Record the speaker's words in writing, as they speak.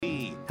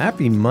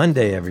Happy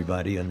Monday,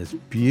 everybody, on this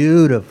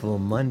beautiful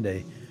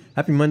Monday.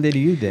 Happy Monday to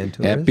you, Dan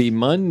Torres. Happy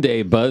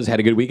Monday, Buzz. Had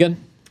a good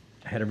weekend?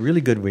 I had a really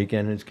good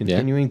weekend, and it's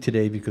continuing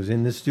today because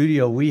in the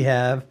studio we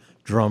have,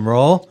 drum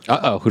roll,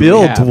 Who do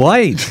Bill we have?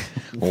 Dwight.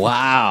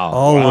 Wow.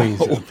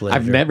 Always a pleasure.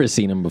 I've never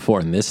seen him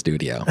before in this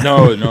studio.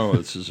 No,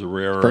 this is a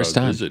rare First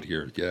time. visit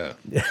here. Yeah.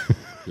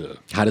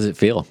 How does it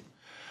feel?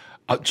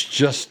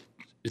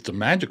 It's a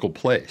magical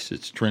place.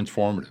 It's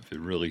transformative. It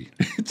really,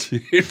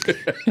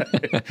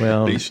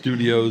 Well, these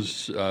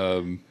studios,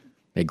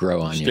 They grow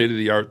on state you. of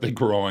the art, they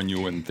grow on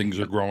you and things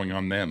are growing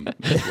on them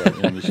as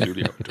well in the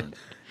studio.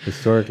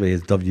 historically,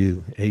 it's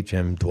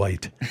WHM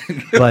Dwight.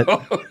 But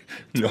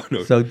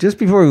No. so just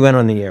before we went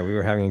on the air, we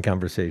were having a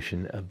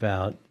conversation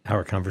about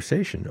our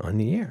conversation on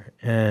the air,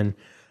 and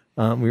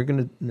we were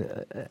going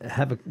to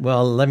have a.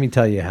 Well, let me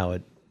tell you how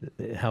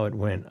it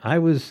went. I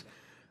was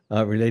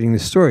relating the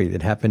story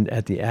that happened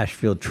at the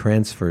Ashfield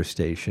transfer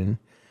station,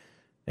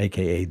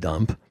 aka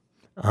dump.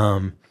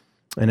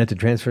 And at the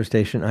transfer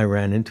station, I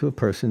ran into a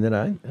person that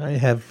I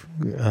have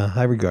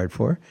high regard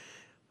for.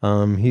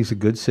 He's a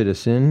good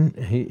citizen.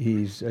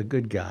 He's a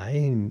good guy.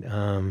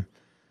 And,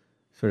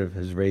 sort of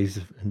has raised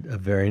a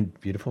very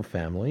beautiful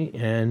family,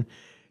 and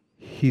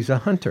he's a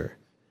hunter.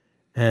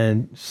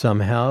 And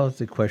somehow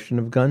the question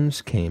of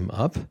guns came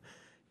up,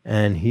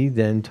 and he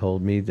then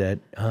told me that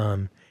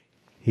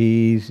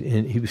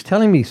he was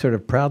telling me sort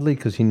of proudly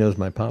because he knows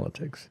my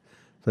politics.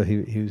 So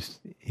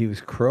he was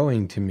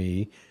crowing to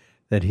me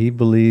that he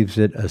believes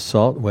that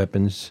assault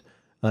weapons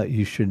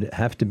you should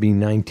have to be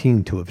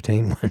 19 to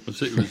obtain one. It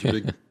was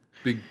a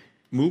big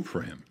move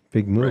for him.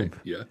 Big move. Right,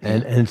 yeah.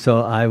 And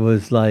so I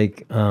was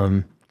like,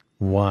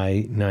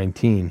 why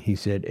 19? He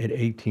said, at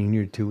 18,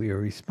 you're too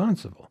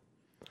irresponsible.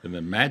 And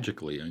then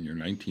magically on your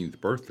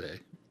 19th birthday,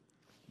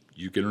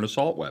 you get an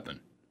assault weapon.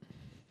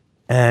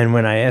 And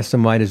when I asked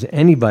him, why does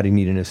anybody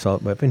need an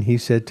assault weapon? He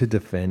said, to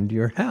defend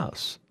your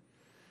house.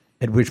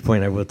 At which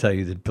point I will tell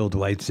you that Bill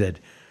Dwight said,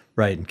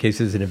 right, in case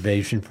there's an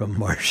invasion from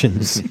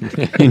Martians,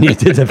 you need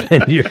to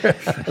defend your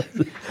house.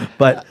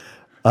 But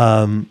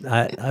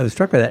I was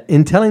struck by that.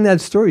 In telling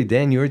that story,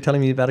 Dan, you were telling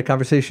me about a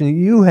conversation that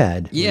you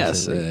had.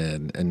 Yes,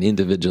 recently. an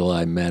individual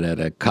I met at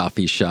a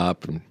coffee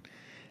shop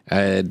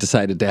and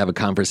decided to have a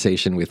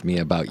conversation with me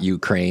about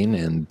Ukraine.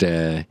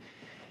 And,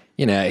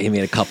 he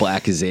made a couple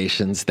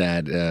accusations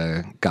that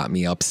got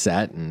me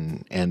upset.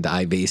 And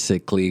I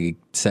basically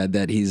said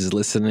that he's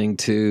listening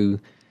to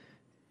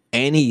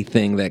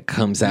anything that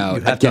comes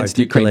out have to against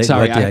Ukraine.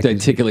 Sorry, what the I have to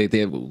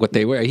articulate what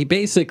they were. He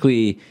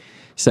basically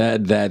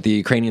said that the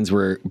Ukrainians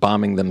were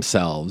bombing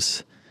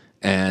themselves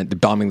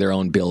and bombing their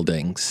own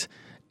buildings,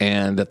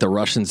 and that the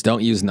Russians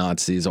don't use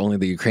Nazis, only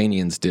the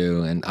Ukrainians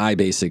do. And I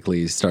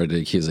basically started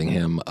accusing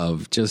him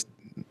of just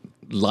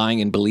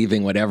lying and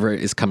believing whatever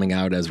is coming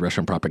out as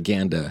Russian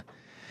propaganda.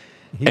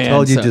 He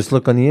told you just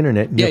look on the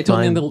internet. And Yeah, you'll he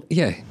told find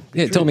me.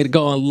 He told me to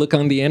go and look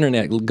on the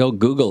internet, go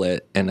Google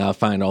it, and I'll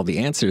find all the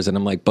answers. And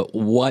I'm like, but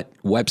what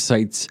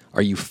websites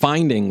are you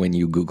finding when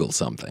you Google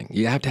something?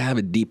 You have to have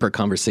a deeper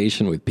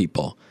conversation with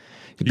people.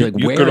 You'd be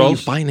like, where are you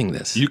finding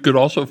this? You could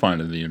also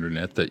find on the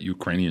internet that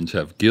Ukrainians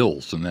have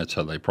gills, and that's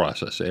how they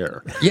process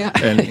air. Yeah.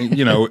 And,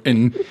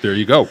 and there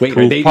you go. Wait, are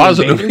Proof they the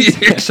positive.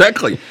 invaders?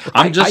 Exactly.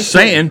 I'm just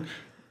saying,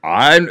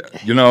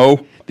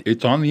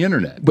 it's on the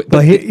internet.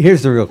 But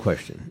here's the real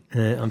question.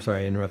 I'm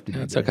sorry I interrupted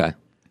you. It's okay.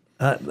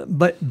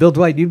 But Bill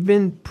Dwight, you've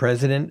been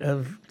president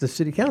of the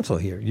city council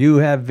here. You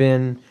have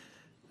been,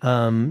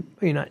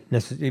 you're not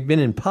necessarily you've been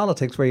in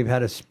politics where you've had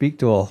to speak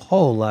to a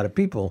whole lot of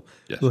people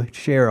Yes. who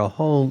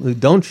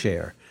don't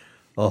share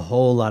a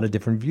whole lot of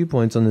different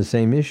viewpoints on the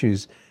same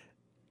issues.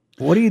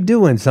 What do you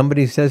do when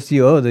somebody says to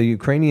you, "Oh, the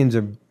Ukrainians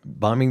are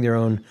bombing their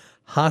own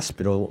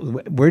hospital"?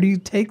 Where do you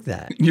take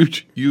that?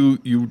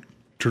 You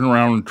turn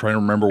around and try to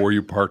remember where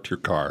you parked your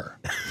car.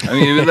 I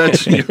mean,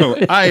 that's,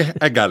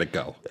 I got to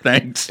go.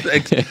 Thanks.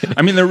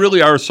 I mean, there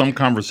really are some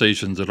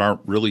conversations that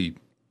aren't really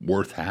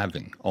worth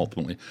having,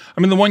 ultimately.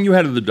 I mean, the one you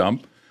had at the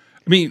dump,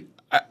 I mean,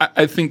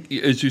 I think,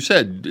 as you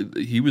said,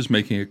 he was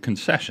making a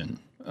concession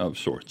of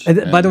sorts.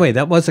 And by the way,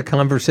 that was a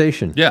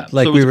conversation. Yeah,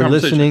 like so it we was a were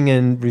conversation. listening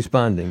and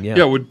responding. Yeah.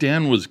 Yeah, what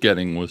Dan was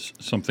getting was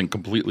something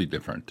completely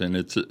different, and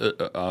it's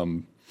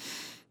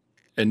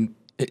and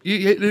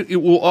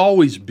it will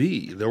always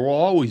be. There will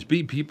always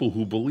be people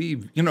who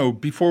believe.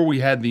 Before we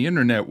had the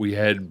internet, we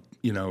had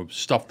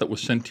stuff that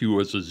was sent to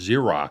you as a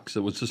Xerox. It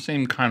was the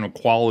same kind of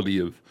quality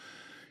of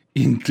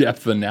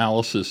in-depth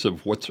analysis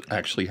of what's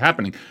actually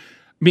happening.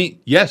 I mean,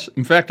 yes,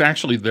 in fact,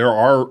 actually, there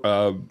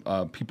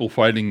are people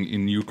fighting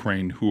in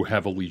Ukraine who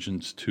have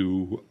allegiance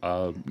to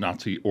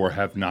Nazi or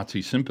have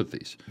Nazi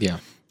sympathies. Yeah.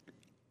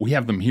 We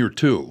have them here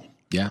too.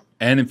 Yeah.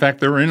 And in fact,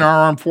 they're in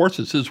our armed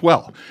forces as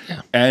well.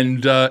 Yeah.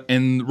 And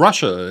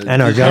Russia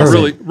And our is not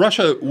government.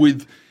 Russia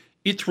with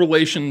its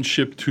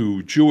relationship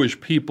to Jewish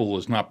people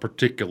is not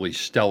particularly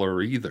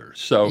stellar either.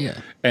 So,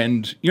 Yeah.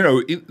 and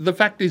the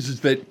fact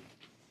is that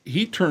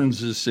he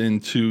turns this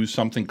into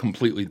something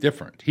completely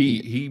different.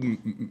 He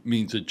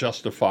means it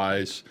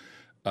justifies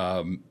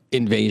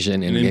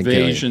invasion and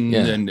invasion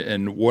yeah.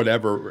 and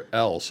whatever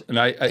else. And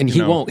And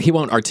he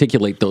won't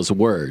articulate those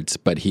words,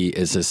 but he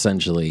is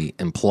essentially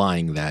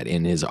implying that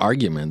in his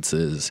arguments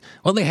is,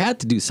 well, they had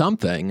to do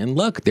something. And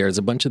look, there's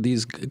a bunch of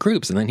these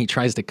groups. And then he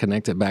tries to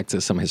connect it back to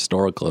some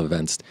historical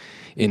events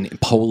in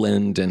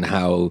Poland and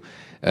how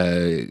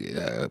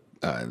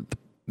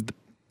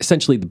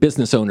essentially the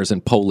business owners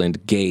in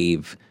Poland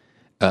gave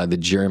the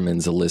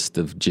Germans a list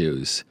of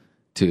Jews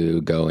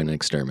to go and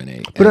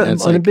exterminate. But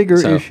And on a bigger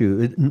so-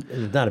 issue,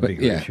 not a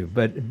bigger yeah. issue,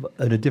 but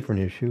on a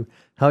different issue,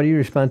 how do you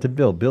respond to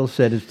Bill? Bill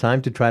said it's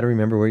time to try to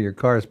remember where your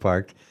car is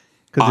parked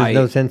because there's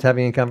no sense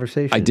having a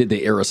conversation. I did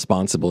the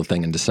irresponsible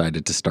thing and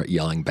decided to start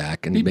yelling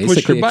back, and He pushed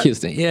basically your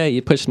accused me. Yeah,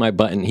 you pushed my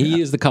button. He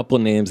used a couple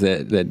of names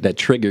that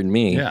triggered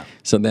me. Yeah.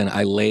 So then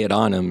I lay it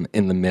on him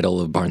in the middle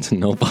of Barnes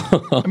and Noble.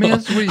 I mean,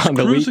 that's what he's on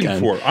the cruising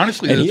weekend. for.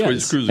 Honestly, And that's he what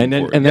is. he's cruising and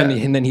then, for. And then,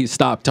 Yeah. and then he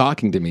stopped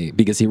talking to me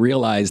because he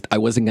realized I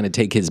wasn't going to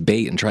take his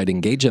bait and try to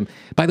engage him.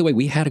 By the way,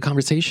 we had a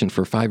conversation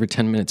for 5 or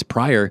 10 minutes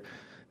prior.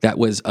 That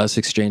was us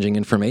exchanging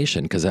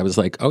information because I was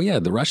like, oh, yeah,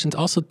 the Russians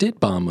also did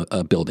bomb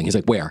a building. He's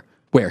like, where?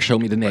 Where? Show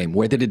me the name.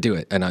 Where did it do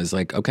it? And I was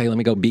like, okay, let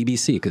me go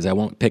BBC because I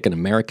won't pick an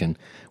American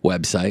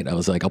website. I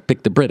was like, I'll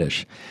pick the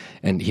British.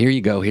 And here you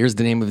go. Here's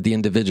the name of the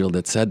individual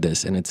that said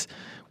this. And it's,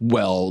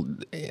 well,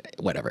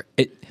 whatever.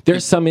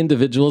 There's some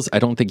individuals I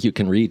don't think you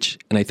can reach.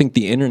 And I think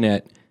the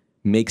internet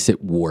makes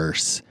it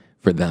worse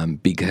for them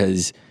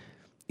because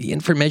the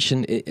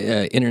information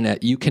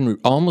internet, you can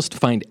almost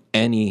find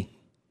any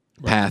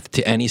path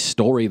to any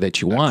story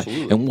that you want.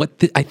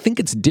 Absolutely. And I think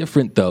it's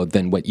different though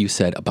than what you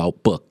said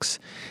about books.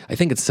 I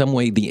think in some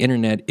way the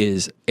internet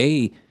is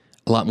a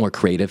lot more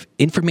creative.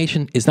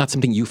 Information is not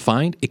something you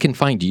find; it can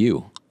find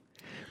you.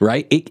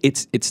 Right?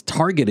 It's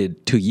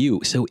targeted to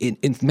you. So in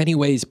many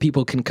ways,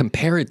 people can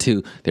compare it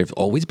to, there've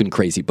always been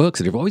crazy books.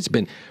 There've always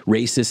been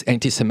racist,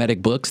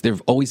 anti-Semitic books.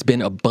 There've always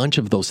been a bunch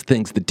of those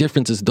things. The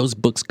difference is those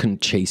books couldn't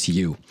chase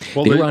you.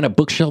 Well, they they- were on a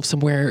bookshelf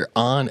somewhere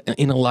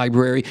in a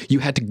library. You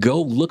had to go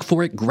look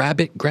for it,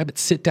 grab it,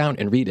 sit down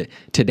and read it.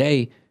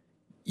 Today,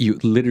 you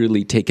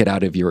literally take it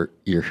out of your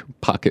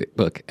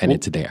pocketbook and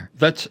it's there.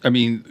 That's, I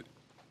mean,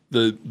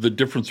 the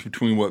difference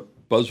between what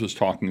Buzz was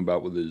talking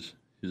about with his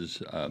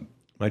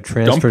My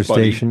transfer dump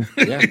buddy. station.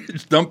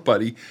 His dump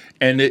buddy,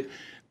 and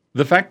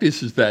the fact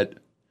is that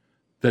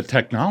the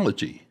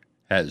technology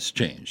has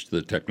changed.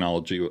 The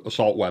technology,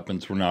 assault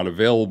weapons were not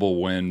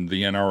available when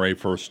the NRA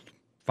first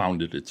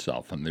founded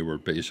itself, and they were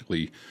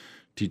basically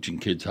teaching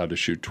kids how to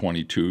shoot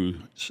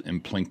 22s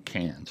and plink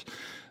cans.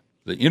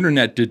 The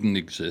internet didn't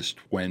exist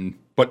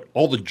but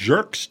all the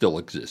jerks still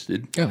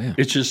existed. Oh, yeah.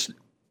 It's just,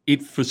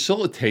 it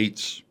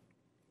facilitates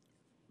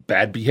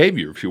bad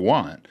behavior if you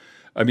want.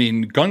 I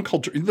mean, gun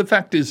culture, the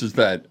fact is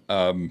that,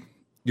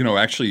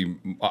 actually,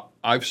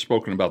 I've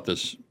spoken about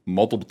this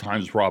multiple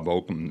times. Rob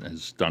Oakham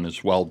has done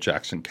as well,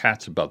 Jackson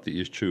Katz, about the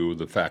issue of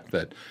the fact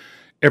that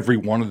every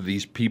one of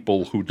these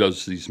people who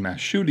does these mass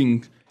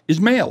shootings is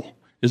a male,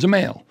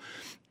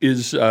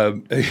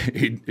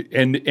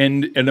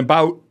 and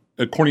about,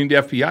 according to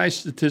FBI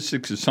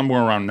statistics, is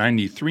somewhere around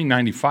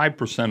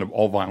 95% of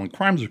all violent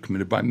crimes are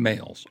committed by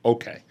males.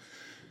 Okay.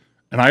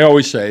 And I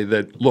always say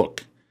that,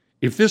 look,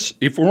 if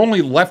we're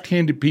only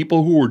left-handed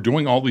people who are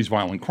doing all these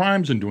violent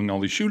crimes and doing all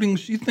these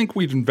shootings, you think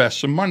we'd invest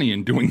some money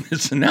in doing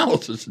this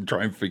analysis and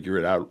try and figure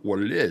it out what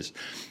it is.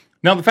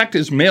 Now, the fact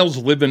is males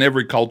live in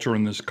every culture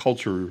and this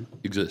culture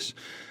exists.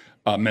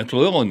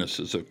 Mental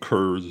illnesses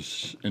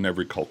occurs in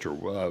every culture.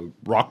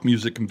 Rock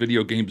music and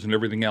video games and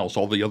everything else,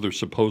 all the other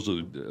supposed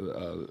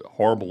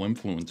horrible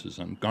influences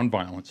on gun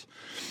violence.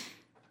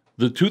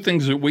 The two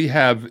things that we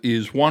have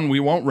is, one, we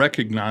won't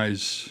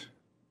recognize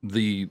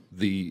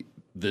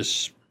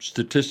this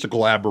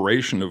statistical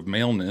aberration of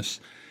maleness,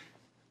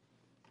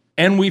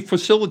 and we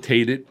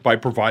facilitate it by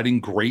providing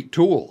great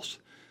tools.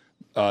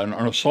 An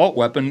assault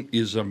weapon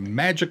is a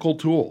magical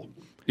tool.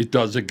 It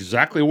does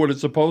exactly what it's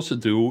supposed to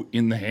do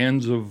in the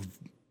hands of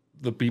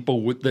the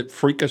people that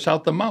freak us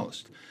out the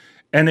most.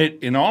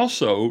 And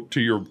also, to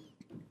your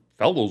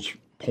fellow's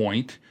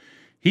point,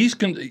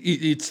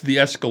 it's the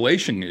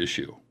escalation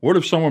issue. What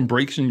if someone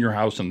breaks in your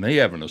house and they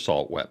have an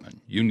assault weapon?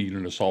 You need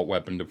an assault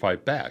weapon to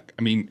fight back.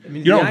 I mean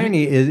The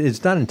irony is,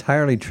 it's not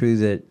entirely true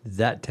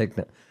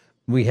that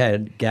we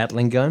had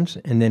Gatling guns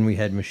and then we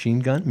had machine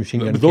gun those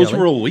killing.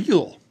 were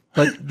illegal.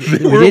 But They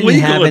we were didn't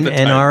illegal have at an the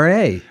time.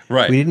 NRA.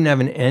 Right. We didn't have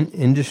an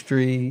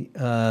industry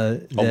A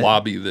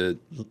lobby that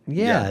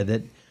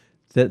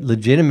that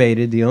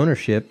legitimated the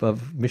ownership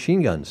of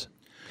machine guns.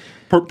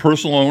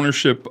 personal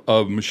ownership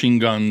of machine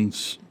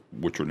guns,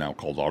 which are now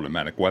called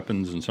automatic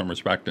weapons in some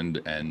respect,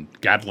 and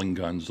Gatling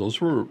guns, those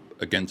were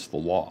against the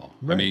law.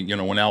 Right. I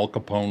mean, when Al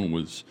Capone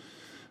was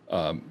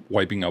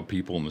wiping out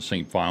people in the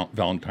St.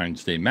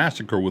 Valentine's Day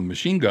Massacre with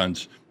machine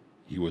guns,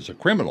 he was a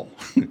criminal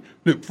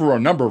for a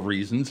number of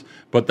reasons,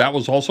 but that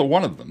was also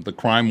one of them. The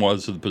crime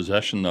was the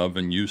possession of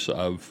and use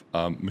of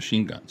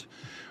machine guns.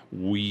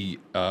 In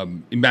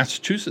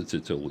Massachusetts,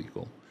 it's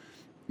illegal.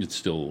 It's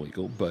still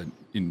illegal, but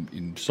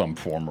in some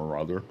form or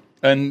other.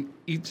 And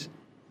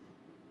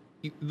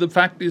the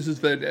fact is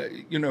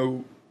that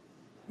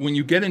when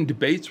you get in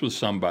debates with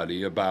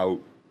somebody about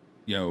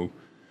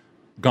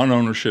gun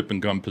ownership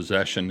and gun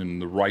possession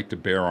and the right to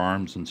bear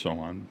arms and so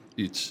on,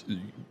 it's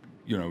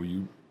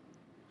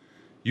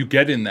you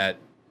get in that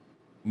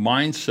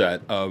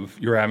mindset of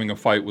you're having a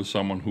fight with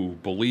someone who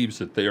believes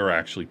that they are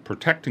actually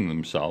protecting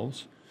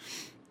themselves.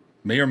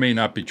 May or may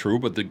not be true,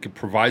 but it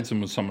provides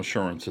them with some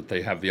assurance that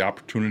they have the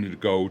opportunity to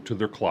go to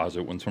their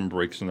closet when someone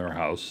breaks in their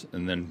house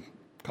and then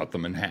cut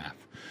them in half.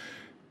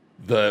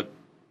 The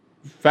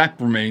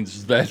fact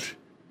remains that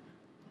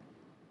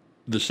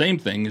the same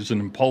thing is an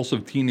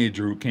impulsive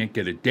teenager who can't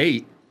get a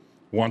date,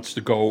 wants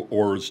to go,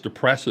 or is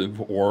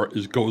depressive, or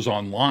goes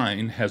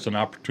online, has an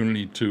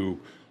opportunity to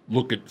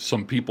look at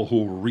some people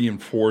who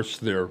reinforce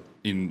their,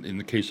 in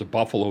the case of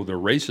Buffalo, their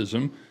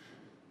racism.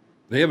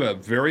 They have a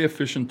very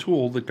efficient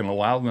tool that can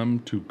allow them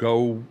to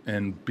go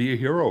and be a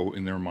hero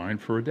in their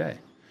mind for a day.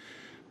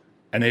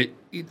 And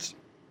it's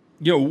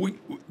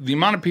the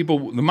amount of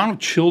people, the amount of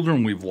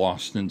children we've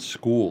lost in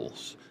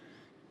schools.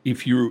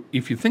 If you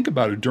think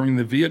about it, during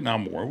the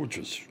Vietnam War, which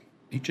is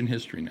ancient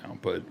history now,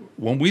 but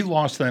when we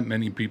lost that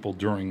many people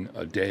during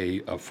a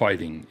day of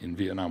fighting in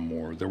Vietnam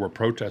War, there were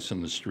protests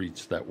in the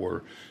streets that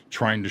were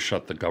trying to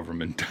shut the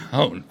government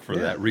down for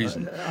that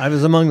reason. I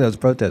was among those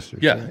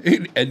protesters. Yeah,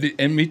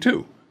 and me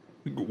too.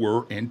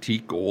 We're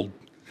antique old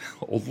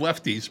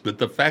lefties, but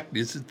the fact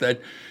is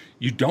that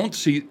you don't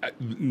see,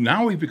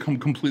 now we've become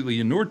completely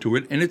inured to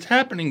it, and it's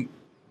happening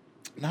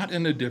not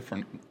in a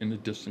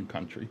distant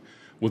country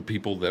with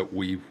people that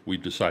we've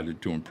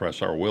decided to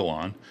impress our will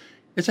on.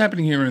 It's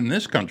happening here in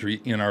this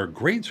country in our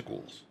grade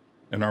schools,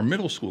 in our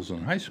middle schools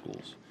and high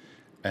schools.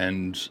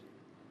 And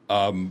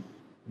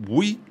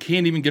we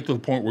can't even get to the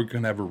point where we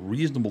can have a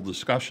reasonable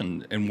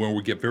discussion and where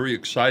we get very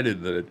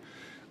excited that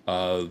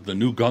the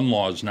new gun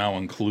laws now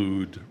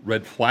include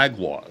red flag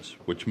laws,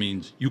 which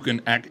means you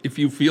can act if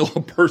you feel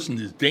a person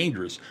is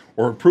dangerous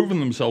or have proven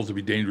themselves to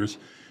be dangerous.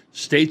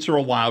 States are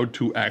allowed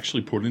to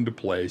actually put into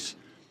place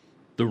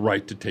the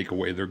right to take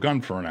away their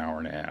gun for an hour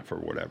and a half or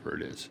whatever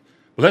it is.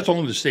 But that's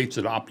only the states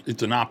that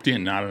it's an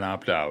opt-in, not an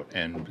opt-out.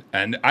 And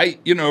it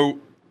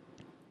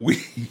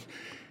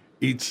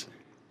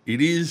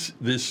is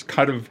this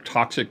kind of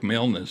toxic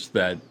maleness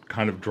that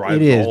kind of drives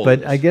all of this. It is,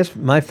 but I guess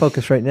my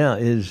focus right now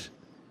is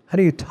how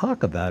do you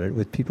talk about it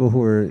with people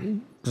who are,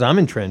 because I'm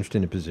entrenched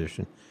in a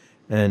position,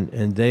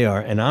 and they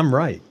are, and I'm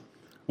right.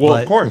 Well,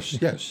 of course,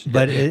 yes.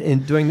 But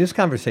during this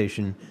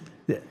conversation,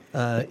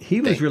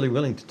 he was really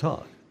willing to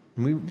talk.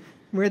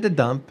 We're at the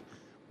dump.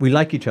 We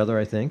like each other,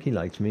 I think. He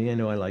likes me. I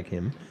know I like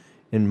him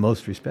in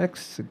most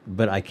respects,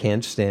 but I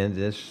can't stand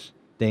this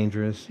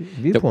dangerous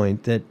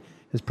viewpoint that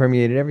has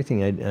permeated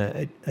everything.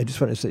 I just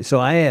want to say, so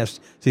I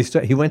asked,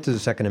 he went to the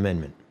Second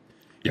Amendment.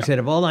 He said,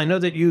 I know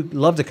that you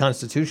love the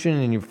Constitution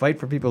and you fight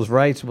for people's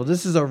rights. Well,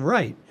 this is a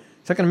right.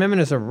 Second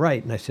Amendment is a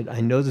right. And I said,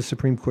 I know the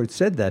Supreme Court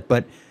said that,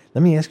 but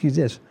let me ask you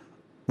this.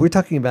 We're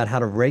talking about how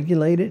to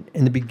regulate it,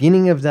 and the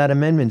beginning of that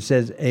amendment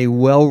says a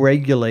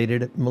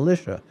well-regulated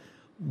militia.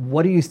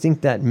 What do you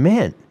think that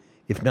meant,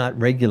 if not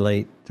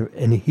regulate?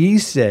 And he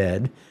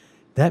said,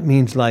 that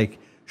means like,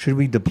 should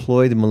we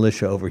deploy the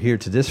militia over here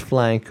to this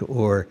flank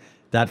or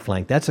that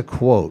flank? That's a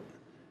quote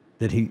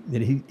that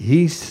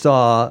he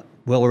saw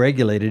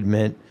well-regulated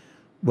meant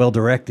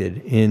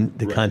well-directed in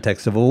the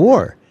context of a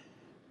war.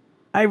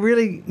 I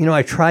really,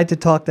 I tried to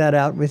talk that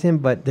out with him,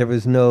 but there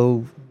was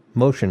no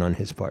motion on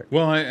his part.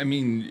 Well, I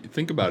mean,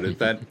 think about it.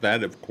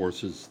 That of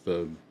course, is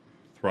the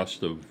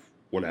thrust of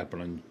what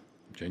happened on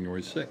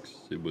January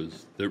 6th. It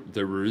was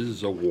there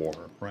is a war,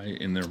 right,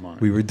 in their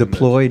mind. We were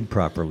deployed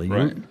properly.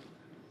 Right.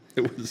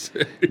 It was.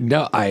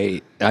 No,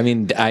 I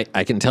mean,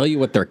 I can tell you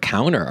what their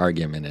counter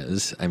argument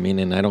is. I mean,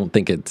 and I don't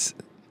think it's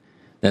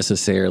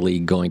necessarily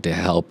going to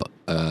help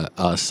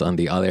us on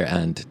the other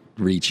end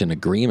reach an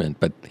agreement,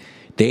 but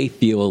they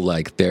feel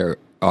like there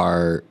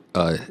are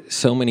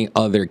so many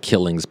other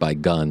killings by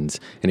guns.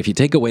 And if you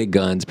take away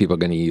guns, people are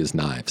going to use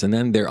knives. And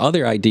then their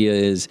other idea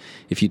is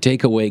if you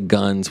take away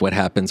guns, what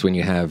happens when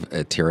you have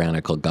a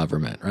tyrannical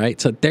government, right?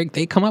 So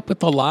they come up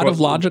with a lot of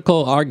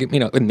logical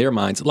arguments, in their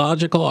minds,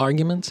 logical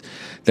arguments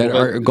that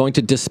are going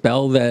to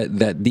dispel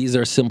that these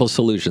are simple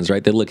solutions,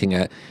 right? They're looking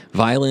at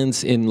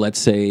violence in, let's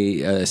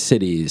say,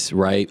 cities,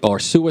 right? Or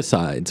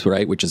suicides,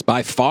 right? Which is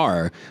by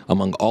far,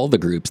 among all the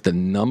groups, the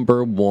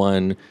number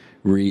one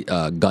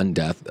gun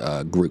death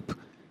group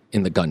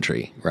in the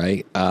country,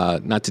 right?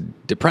 Not to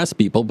depress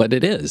people, but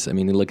it is. I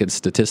mean, you look at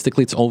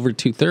statistically, it's over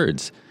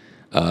 2/3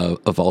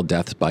 of all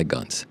deaths by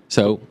guns.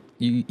 So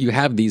you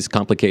have these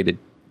complicated,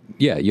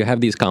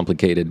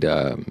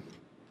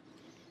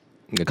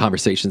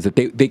 conversations that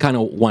they kind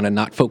of want to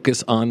not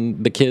focus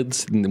on the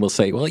kids, and we'll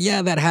say, well,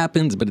 yeah, that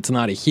happens, but it's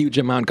not a huge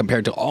amount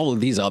compared to all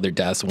of these other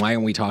deaths. Why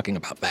aren't we talking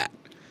about that?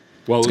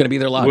 Well, it's going to be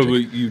their logic.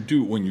 Well,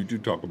 when you do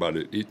talk about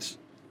it,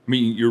 I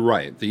mean, you're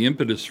right. The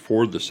impetus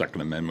for the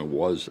Second Amendment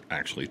was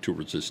actually to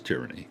resist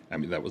tyranny. I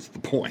mean, that was the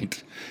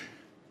point.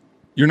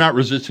 You're not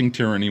resisting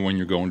tyranny when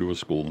you're going to a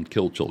school and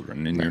kill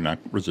children, and you're not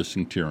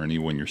resisting tyranny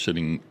when you're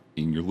sitting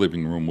in your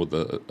living room with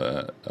an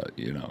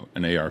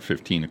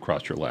AR-15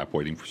 across your lap,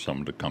 waiting for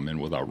someone to come in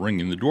without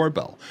ringing the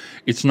doorbell.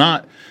 It's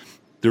not.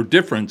 They're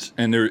different,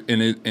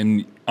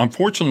 and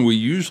unfortunately, we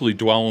usually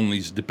dwell in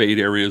these debate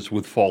areas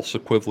with false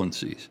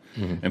equivalencies,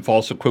 and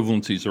false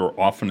equivalencies are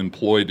often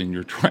employed, and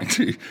you're trying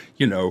to,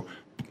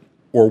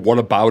 or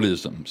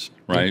whataboutisms,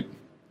 right?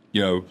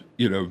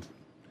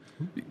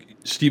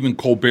 Stephen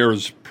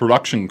Colbert's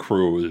production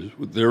crew,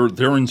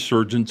 they're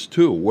insurgents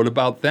too. What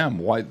about them?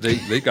 Why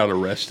they got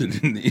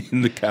arrested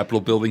in the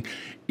Capitol building?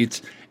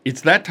 It's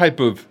that type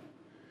of.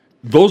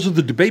 Those are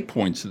the debate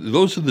points.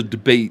 Those are the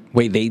debate.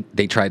 Wait,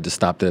 they tried to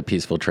stop the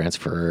peaceful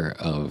transfer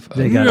of.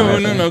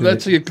 No.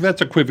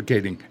 That's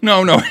equivocating.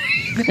 No.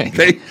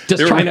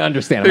 They're trying to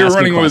understand. They were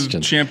running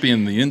with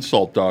Champion the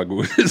insult dog,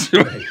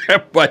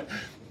 but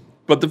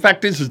the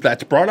fact is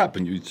that's brought up,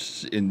 and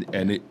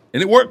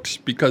it works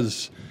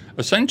because.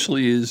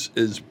 Essentially,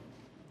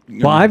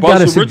 I've got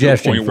a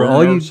suggestion for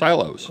all you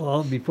silos.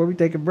 Well, before we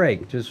take a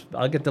break,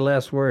 I'll get the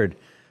last word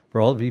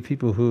for all of you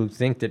people who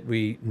think that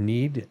we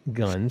need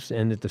guns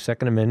and that the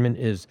Second Amendment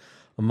is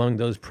among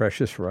those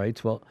precious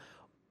rights. Well,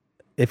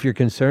 if you're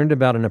concerned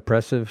about an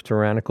oppressive,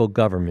 tyrannical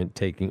government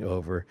taking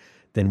over,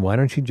 then why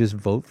don't you just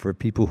vote for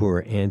people who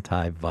are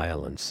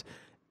anti-violence?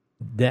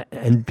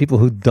 And people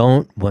who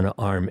don't want to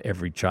arm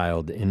every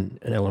child in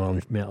an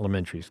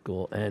elementary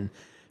school. And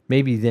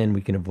maybe then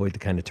we can avoid the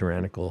kind of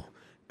tyrannical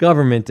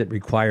government that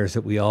requires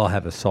that we all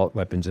have assault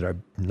weapons at our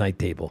night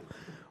table.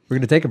 We're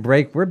going to take a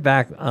break. We're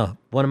back.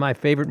 One of my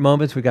favorite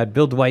moments. We got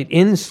Bill Dwight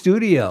in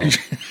studio.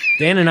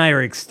 Dan and I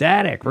are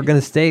ecstatic. We're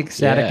going to stay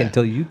ecstatic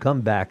until you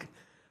come back.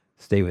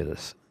 Stay with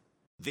us.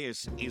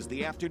 This is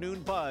the Afternoon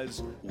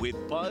Buzz with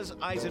Buzz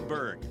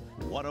Eisenberg,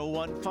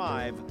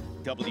 101.5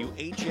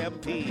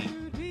 WHMP. It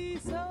would be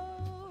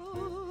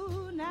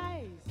so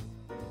nice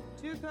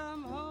to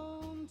come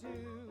home to.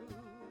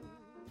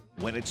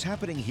 When it's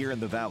happening here in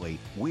the Valley,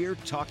 we're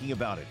talking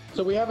about it.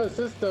 So we have a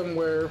system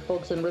where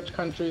folks in rich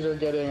countries are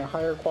getting a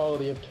higher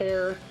quality of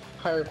care,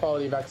 higher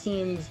quality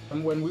vaccines.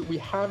 And when we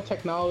have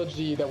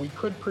technology that we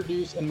could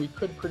produce and we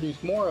could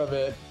produce more of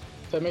it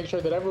to make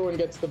sure that everyone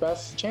gets the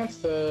best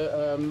chance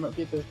to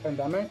beat this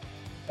pandemic.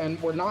 And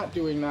we're not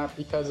doing that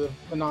because of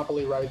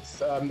monopoly rights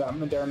that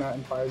Moderna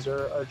and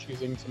Pfizer are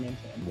choosing to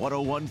maintain.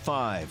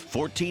 101.5,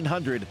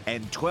 1400,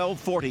 and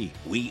 1240.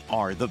 We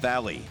are the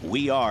Valley.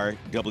 We are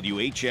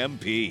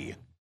WHMP.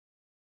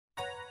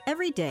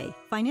 Every day,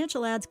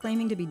 financial ads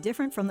claiming to be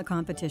different from the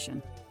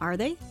competition. Are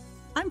they?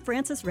 I'm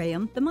Frances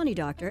Rayam, the Money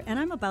Doctor, and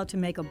I'm about to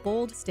make a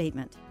bold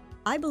statement.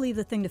 I believe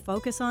the thing to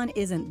focus on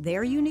isn't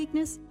their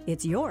uniqueness,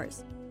 it's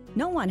yours.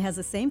 No one has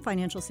the same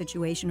financial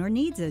situation or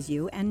needs as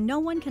you, and no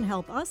one can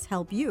help us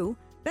help you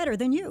better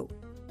than you.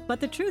 But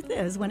the truth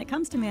is, when it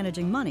comes to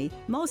managing money,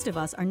 most of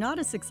us are not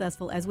as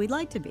successful as we'd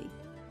like to be.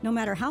 No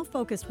matter how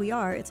focused we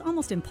are, it's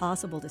almost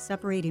impossible to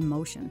separate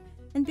emotion,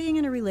 and being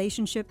in a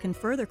relationship can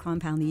further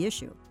compound the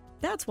issue.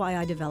 That's why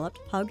I developed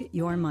Hug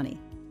Your Money.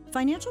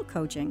 Financial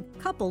coaching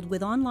coupled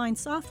with online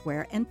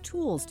software and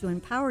tools to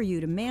empower you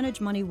to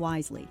manage money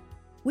wisely.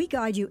 We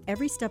guide you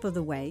every step of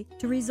the way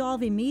to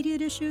resolve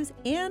immediate issues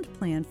and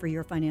plan for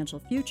your financial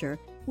future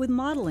with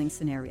modeling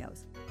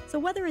scenarios. So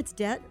whether it's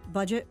debt,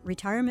 budget,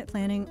 retirement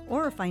planning,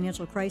 or a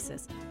financial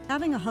crisis,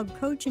 having a Hug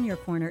coach in your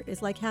corner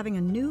is like having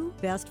a new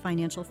best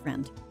financial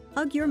friend.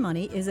 Hug Your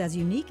Money is as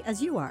unique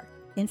as you are.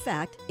 In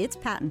fact, it's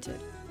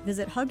patented.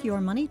 Visit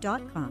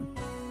hugyourmoney.com.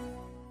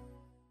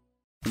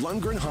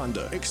 Lundgren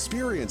Honda.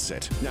 Experience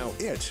it. Now,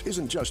 it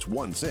isn't just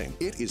one thing.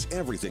 It is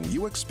everything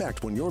you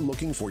expect when you're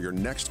looking for your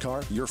next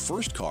car, your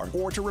first car,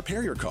 or to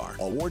repair your car.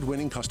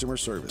 Award-winning customer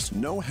service,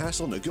 no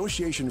hassle,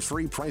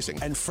 negotiation-free pricing,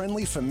 and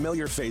friendly,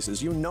 familiar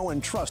faces you know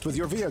and trust with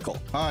your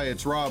vehicle. Hi,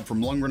 it's Rob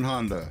from Lundgren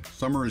Honda.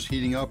 Summer is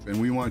heating up,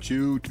 and we want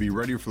you to be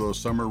ready for those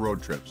summer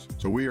road trips.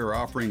 So we are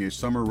offering a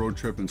summer road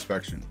trip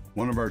inspection.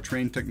 One of our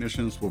trained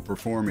technicians will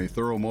perform a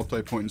thorough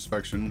multi-point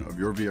inspection of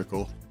your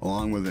vehicle,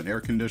 along with an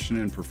air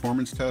conditioning and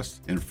performance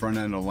test and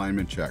front-end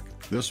alignment check.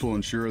 This will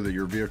ensure that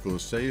your vehicle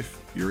is safe,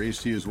 your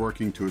AC is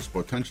working to its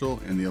potential,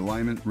 and the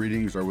alignment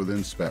readings are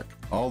within spec.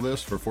 All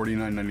this for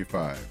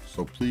 $49.95.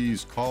 So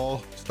please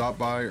call, stop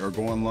by, or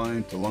go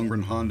online to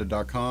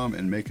LundgrenHonda.com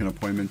and make an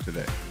appointment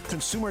today.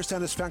 Consumer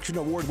Satisfaction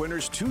Award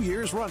winners 2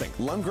 years running.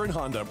 Lundgren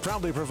Honda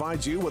proudly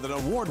provides you with an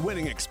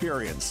award-winning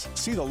experience.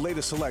 See the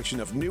latest selection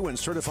of new and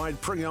certified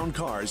pre-owned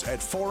cars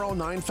at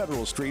 409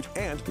 Federal Street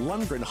and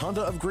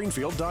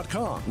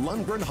LundgrenHondaofGreenfield.com.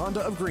 Lundgren Honda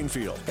of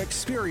Greenfield.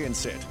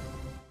 Experience it.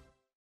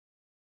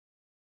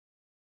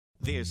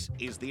 This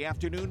is the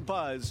Afternoon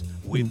Buzz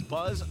with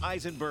Buzz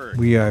Eisenberg.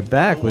 We are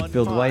back with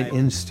Bill Dwight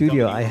in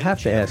studio. I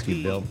have to ask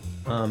you, Bill.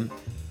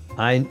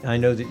 I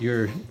know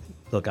that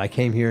look, I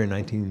came here in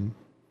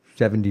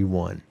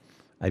 1971.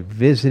 I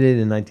visited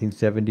in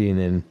 1970 and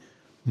then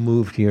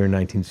moved here in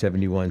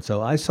 1971.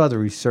 So I saw the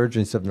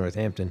resurgence of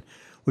Northampton,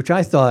 which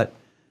I thought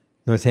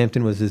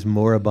Northampton was this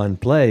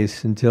moribund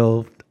place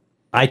until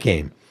I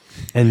came.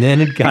 And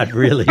then it got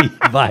really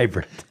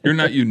vibrant. You're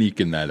not unique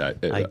in that I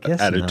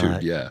guess attitude.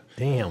 not. Yeah.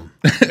 Damn.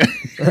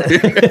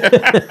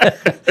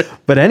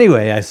 But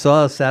anyway, I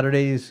saw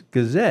Saturday's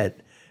Gazette,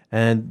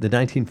 and the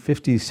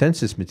 1950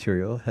 census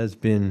material has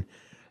been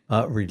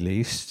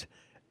released.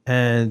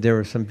 And there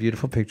were some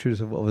beautiful pictures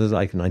of what was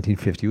like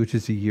 1950, which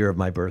is the year of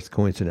my birth,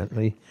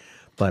 coincidentally.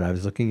 But I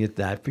was looking at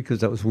that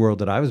because that was the world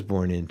that I was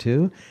born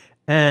into.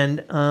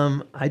 And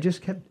I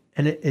just kept,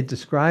 and it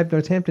described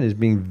Northampton as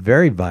being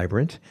very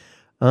vibrant.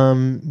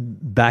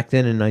 Back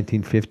then in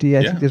 1950,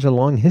 I think there's a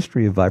long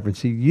history of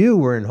vibrancy. You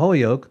were in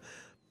Holyoke,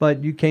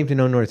 but you came to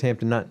know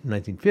Northampton not in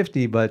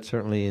 1950, but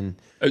certainly in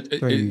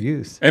during your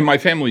youth. And my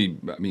family,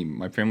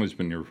 my family's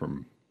been here for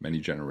many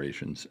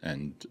generations,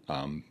 and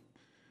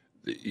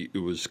it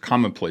was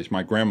commonplace.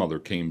 My grandmother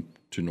came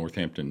to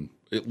Northampton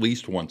at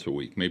least once a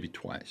week, maybe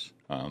twice.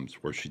 It's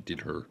where she did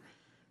her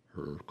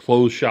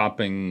clothes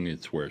shopping.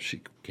 It's where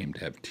she came to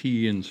have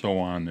tea and so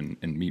on,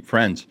 and meet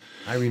friends.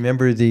 I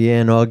remember the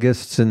Ann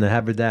Augusts and the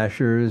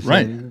Haberdashers.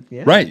 Right, and,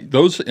 right.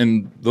 Those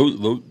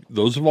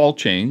have all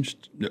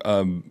changed.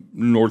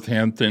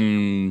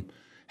 Northampton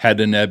had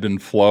an ebb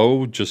and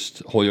flow.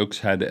 Just Holyoke's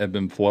had ebb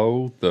and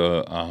flow.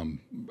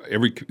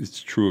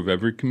 It's true of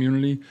every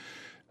community.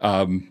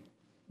 And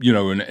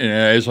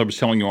as I was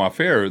telling you off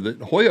air,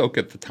 that Holyoke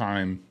at the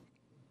time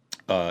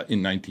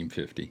in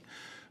 1950,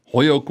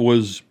 Holyoke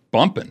was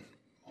bumping.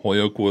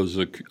 Holyoke was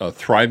a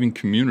thriving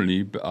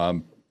community.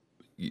 The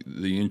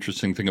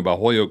interesting thing about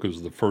Holyoke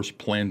was the first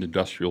planned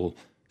industrial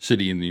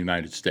city in the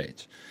United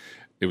States.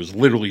 It was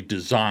literally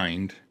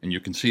designed, and you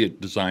can see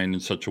it designed in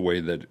such a way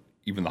that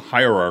even the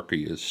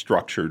hierarchy is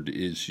structured.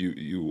 Is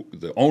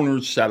the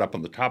owners sat up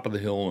on the top of the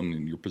hill,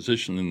 and your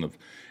position in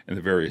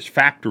the various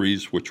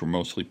factories, which were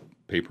mostly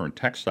paper and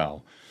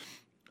textile,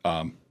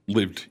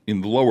 lived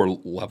in the lower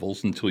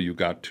levels until you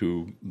got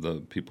to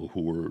the people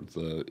who were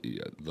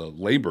the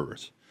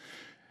laborers.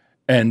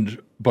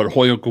 But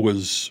Holyoke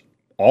was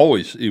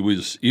always,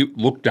 it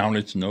looked down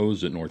its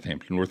nose at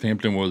Northampton.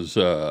 Northampton was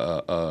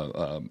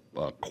a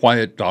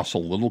quiet,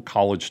 docile little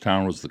college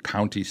town. It was the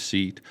county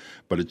seat,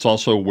 but it's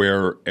also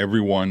where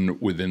everyone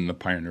within the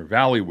Pioneer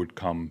Valley would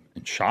come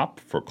and shop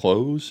for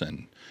clothes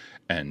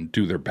and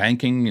do their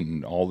banking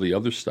and all the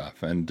other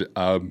stuff. And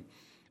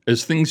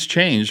as things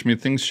changed,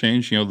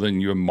 then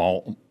your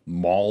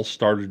malls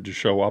started to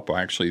show up.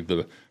 Actually,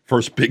 the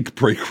first big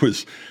break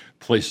was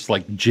places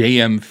like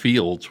J.M.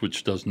 Fields,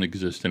 which doesn't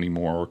exist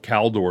anymore, or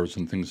Caldors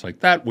and things like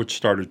that, which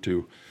started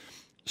to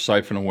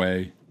siphon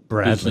away.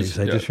 Bradley's.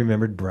 I just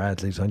remembered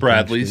Bradley's. On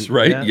Bradley's,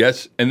 right? Yeah.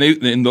 Yes. And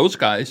those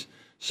guys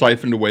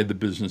siphoned away the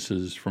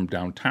businesses from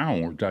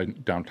downtown, where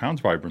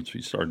downtown's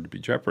vibrancy started to be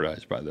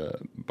jeopardized by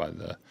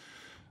the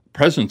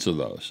presence of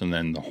those. And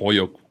then the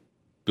Holyoke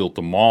built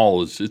the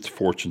mall as its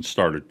fortune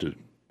started to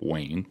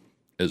wane.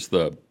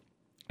 The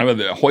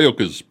Holyoke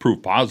is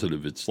proof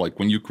positive. It's like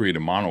when you create a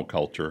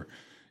monoculture,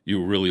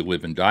 you really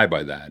live and die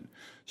by that.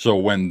 So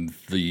when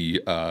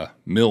the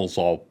mills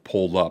all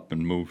pulled up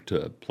and moved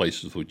to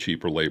places with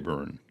cheaper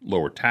labor and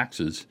lower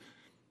taxes,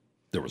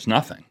 there was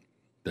nothing.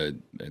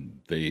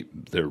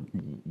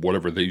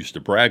 Whatever they used to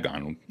brag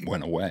on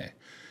went away.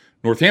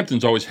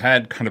 Northampton's always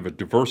had kind of a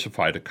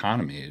diversified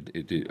economy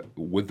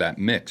with that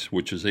mix,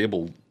 which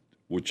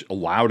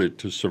allowed it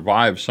to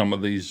survive some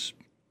of these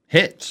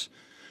hits.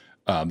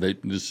 And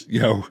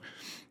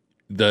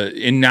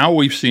now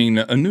we've seen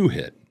a new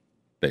hit,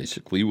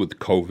 basically, with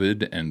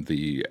COVID and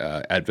the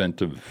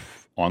advent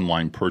of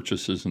online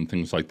purchases and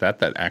things like that.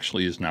 That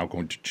actually is now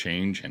going to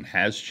change and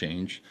has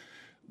changed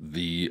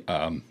the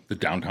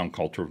downtown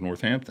culture of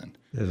Northampton.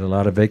 There's a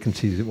lot of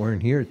vacancies that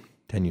weren't here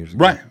 10 years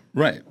ago.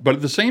 Right. But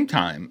at the same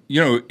time,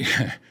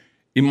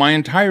 in my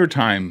entire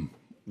time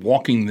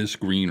walking this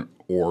green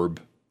orb,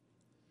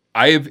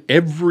 I have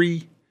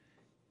every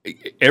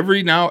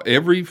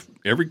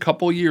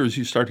couple of years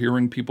you start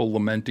hearing people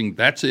lamenting,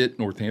 that's it,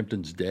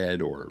 Northampton's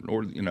dead, or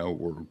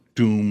we're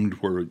doomed,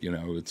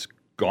 it's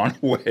gone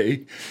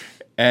away.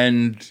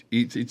 And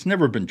it's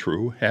never been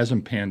true,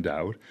 hasn't panned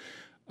out.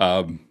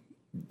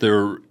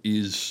 There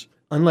is,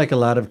 unlike a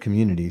lot of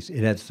communities,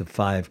 it has the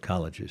 5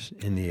 colleges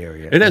in the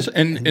area. It has,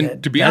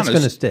 and to be honest, that's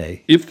going to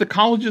stay. If the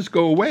colleges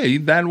go away,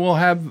 that'll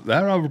have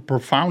a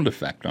profound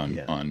effect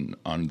on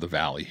the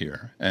valley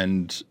here.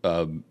 And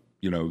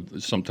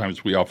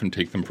sometimes we often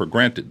take them for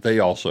granted. They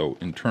also,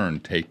 in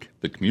turn, take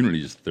the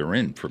communities they're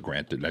in for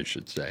granted, I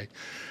should say.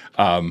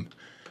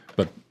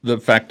 But the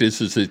fact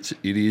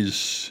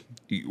is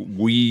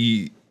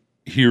we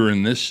here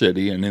in this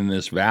city and in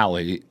this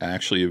valley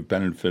actually have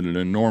benefited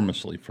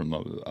enormously from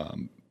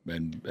the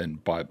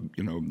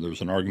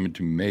there's an argument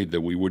to be made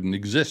that we wouldn't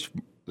exist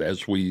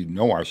as we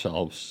know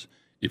ourselves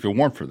if it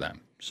weren't for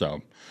them.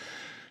 So,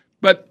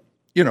 but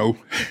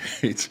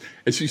it's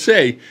as you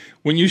say,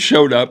 when you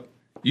showed up,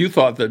 you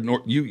thought that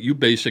you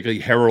basically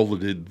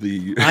heralded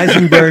the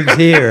Eisenberg's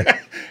here.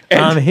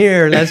 I'm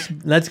here.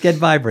 Let's get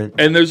vibrant.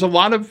 And there's a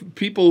lot of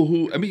people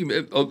who, I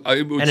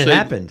would say, it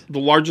happened. The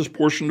largest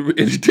portion of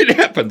it did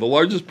happen. The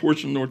largest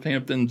portion of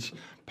Northampton's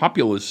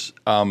populace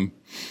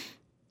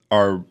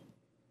are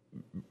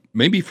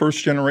maybe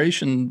first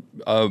generation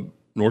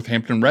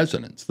Northampton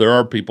residents. There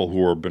are people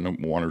who have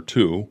been one or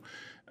two,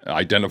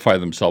 identify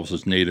themselves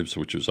as natives,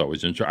 which was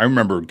always interesting. I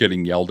remember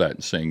getting yelled at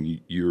and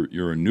saying,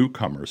 you're a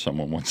newcomer,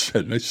 someone once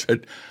said. And I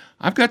said,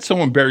 I've got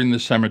someone buried in the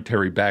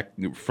cemetery back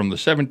from the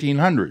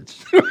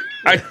 1700s.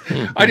 I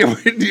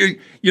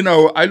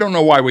don't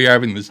know why we're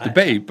having this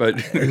debate,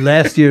 but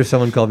last year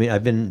someone called me.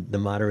 I've been the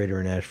moderator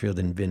in Ashfield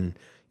and been,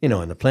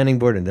 on the planning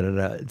board, and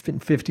it's been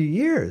 50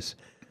 years,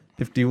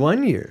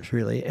 51 years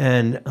really.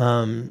 And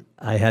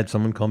I had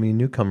someone call me a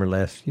newcomer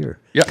last year.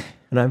 Yeah.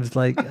 And I was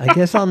like, I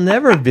guess I'll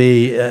never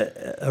be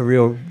a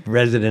real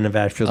resident of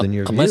Ashfield in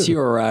your view. Unless you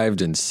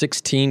arrived in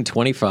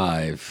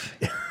 1625.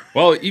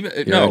 Well,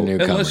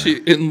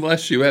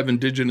 unless you have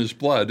indigenous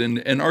blood, and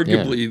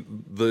arguably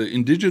the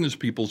indigenous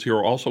peoples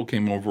here also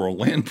came over a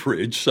land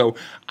bridge. So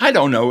I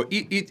don't know.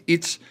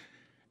 It's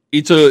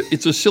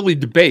a silly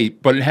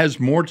debate, but it has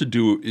more to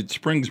do. It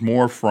springs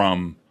more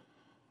from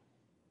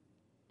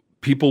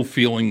people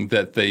feeling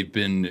that they've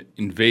been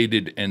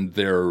invaded and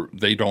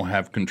they don't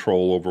have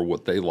control over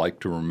what they like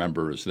to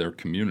remember as their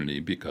community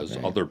because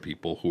other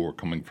people who are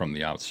coming from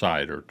the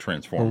outside are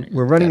transforming. Well,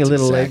 we're running a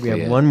little late. We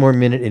have one more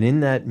minute. And in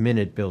that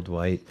minute, Bill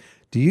Dwight,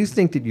 do you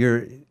think that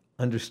your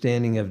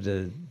understanding of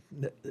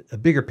a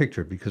bigger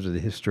picture because of the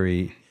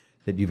history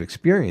that you've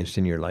experienced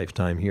in your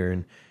lifetime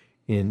here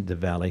in the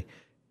Valley,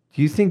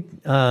 do you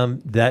think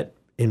that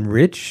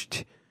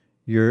enriched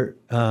your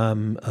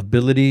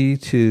ability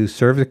to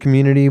serve the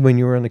community when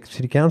you were on the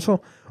city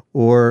council?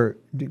 Or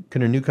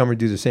can a newcomer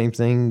do the same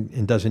thing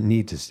and doesn't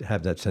need to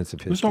have that sense of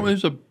history?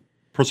 There's a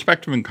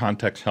perspective and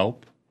context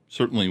help.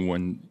 Certainly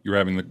when you're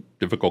having the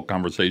difficult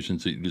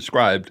conversations that you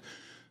described,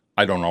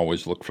 I don't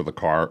always look for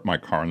my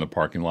car in the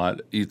parking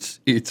lot.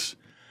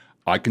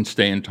 I can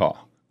stay and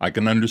talk. I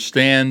can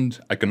understand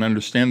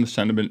the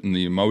sentiment and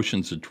the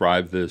emotions that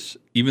drive this,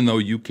 even though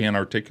you can't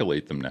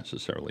articulate them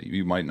necessarily.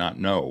 You might not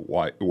know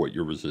what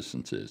your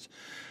resistance is.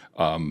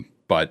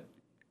 But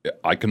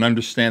I can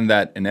understand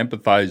that and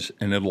empathize,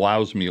 and it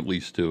allows me at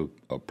least to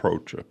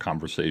approach a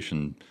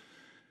conversation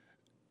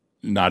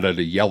not at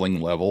a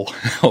yelling level,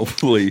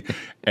 hopefully,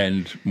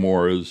 and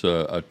more as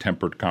a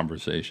tempered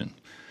conversation.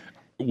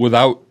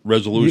 Without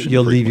resolution.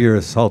 You'll leave your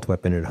assault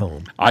weapon at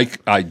home.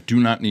 I do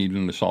not need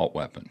an assault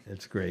weapon.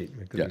 That's great.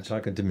 Because we're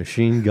talking to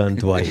Machine Gun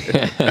Dwight.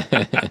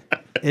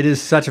 It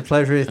is such a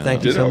pleasure.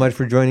 Thank you so much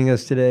for joining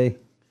us today.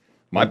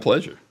 My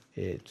pleasure.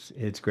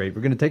 It's great.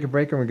 We're going to take a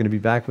break, and we're going to be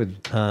back with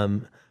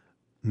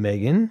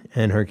Megan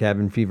and her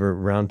Cabin Fever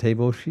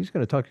Roundtable. She's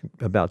going to talk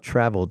about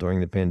travel during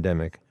the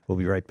pandemic. We'll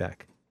be right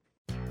back.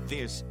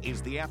 This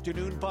is the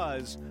Afternoon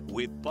Buzz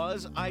with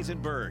Buzz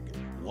Eisenberg,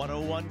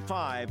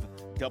 101.5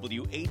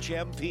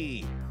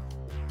 WHMP.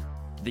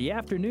 The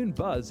Afternoon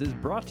Buzz is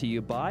brought to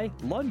you by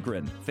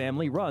Lundgren,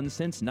 family run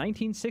since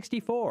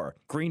 1964.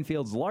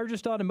 Greenfield's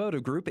largest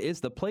automotive group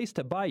is the place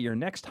to buy your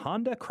next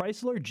Honda,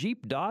 Chrysler,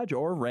 Jeep, Dodge,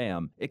 or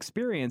Ram.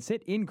 Experience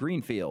it in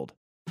Greenfield.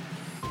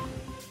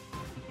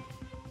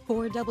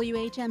 For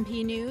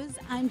WHMP News,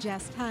 I'm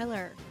Jess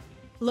Tyler.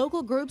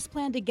 Local groups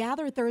plan to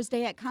gather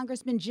Thursday at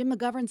Congressman Jim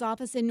McGovern's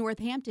office in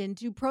Northampton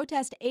to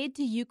protest aid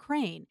to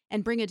Ukraine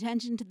and bring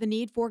attention to the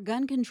need for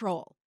gun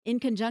control. In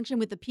conjunction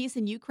with the Peace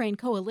in Ukraine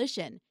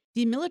Coalition,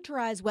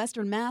 Demilitarize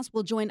Western Mass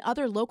will join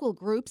other local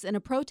groups in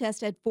a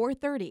protest at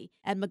 4:30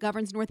 at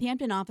McGovern's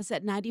Northampton office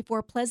at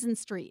 94 Pleasant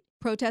Street.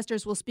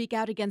 Protesters will speak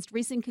out against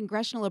recent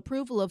congressional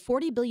approval of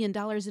 $40 billion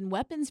in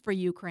weapons for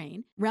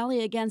Ukraine,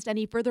 rally against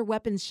any further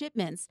weapons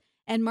shipments,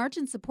 and march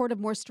in support of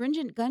more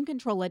stringent gun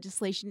control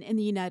legislation in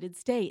the United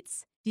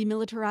States.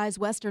 Demilitarize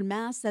Western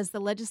Mass says the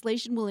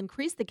legislation will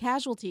increase the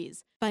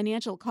casualties,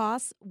 financial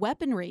costs,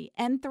 weaponry,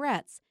 and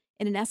threats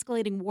in an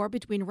escalating war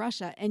between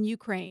Russia and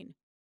Ukraine.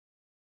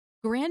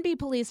 Granby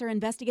police are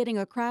investigating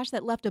a crash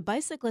that left a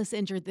bicyclist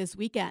injured this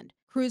weekend.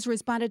 Crews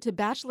responded to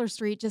Bachelor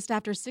Street just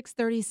after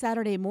 6:30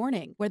 Saturday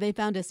morning, where they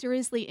found a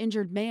seriously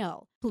injured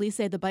male. Police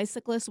say the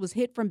bicyclist was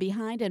hit from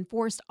behind and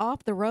forced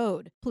off the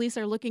road. Police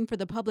are looking for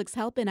the public's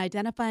help in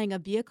identifying a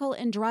vehicle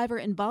and driver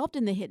involved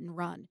in the hit and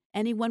run.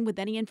 Anyone with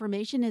any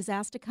information is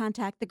asked to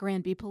contact the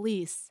Granby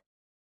Police.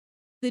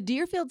 The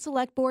Deerfield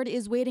Select Board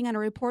is waiting on a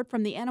report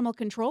from the animal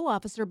control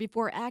officer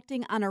before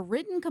acting on a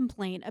written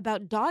complaint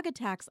about dog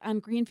attacks on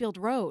Greenfield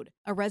Road.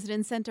 A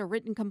resident sent a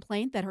written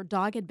complaint that her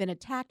dog had been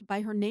attacked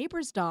by her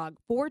neighbor's dog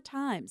 4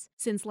 times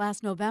since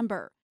last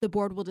November. The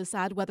board will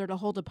decide whether to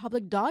hold a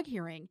public dog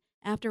hearing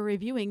after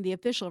reviewing the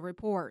official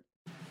report.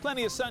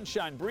 Plenty of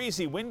sunshine,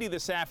 breezy, windy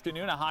this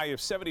afternoon, a high of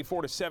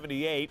 74 to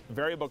 78.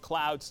 Variable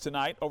clouds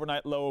tonight,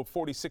 overnight low of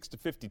 46 to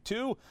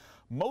 52.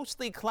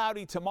 Mostly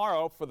cloudy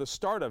tomorrow for the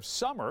start of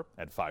summer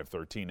at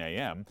 5:13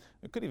 a.m.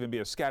 There could even be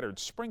a scattered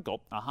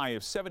sprinkle, a high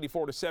of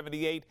 74 to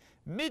 78,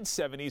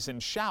 mid-70s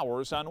and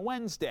showers on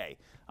Wednesday.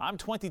 I'm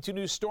 22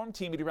 News Storm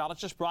Team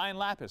meteorologist Brian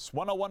Lapis,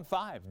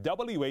 101.5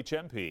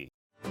 WHMP.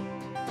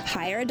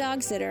 Hire a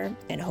dog sitter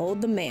and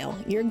hold the mail.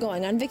 You're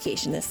going on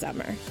vacation this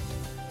summer.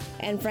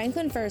 And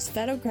Franklin First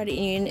Federal Credit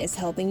Union is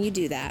helping you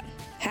do that.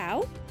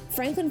 How?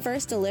 Franklin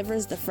First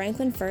delivers the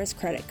Franklin First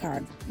credit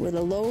card with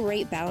a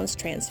low-rate balance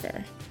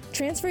transfer.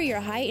 Transfer your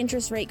high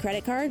interest rate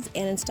credit cards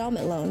and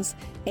installment loans,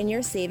 and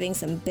you're saving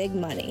some big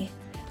money.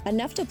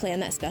 Enough to plan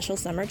that special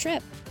summer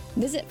trip.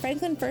 Visit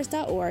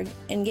franklinfirst.org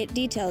and get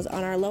details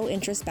on our low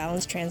interest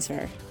balance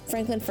transfer.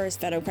 Franklin First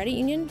Federal Credit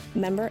Union,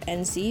 member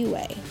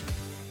NCUA.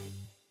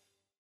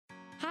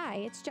 Hi,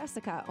 it's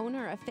Jessica,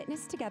 owner of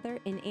Fitness Together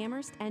in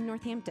Amherst and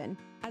Northampton.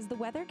 As the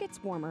weather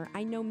gets warmer,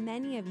 I know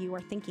many of you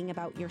are thinking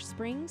about your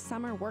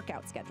spring-summer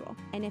workout schedule.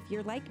 And if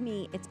you're like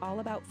me, it's all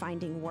about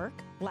finding work,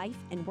 life,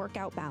 and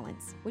workout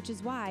balance, which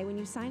is why when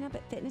you sign up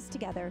at Fitness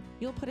Together,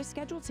 you'll put a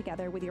schedule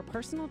together with your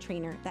personal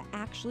trainer that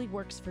actually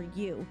works for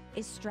you,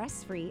 is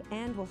stress-free,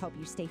 and will help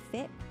you stay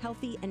fit,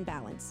 healthy, and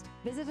balanced.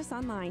 Visit us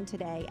online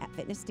today at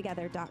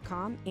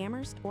fitnesstogether.com,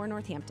 Amherst or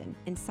Northampton,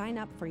 and sign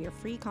up for your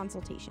free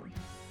consultation.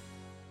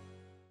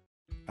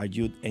 Are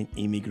you an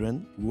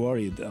immigrant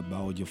worried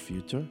about your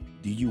future?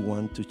 Do you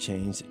want to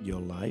change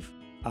your life?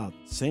 At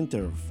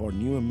Center for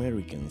New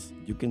Americans,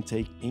 you can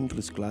take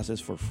English classes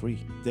for free.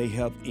 They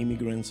help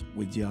immigrants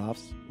with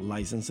jobs,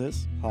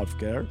 licenses,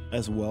 healthcare,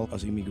 as well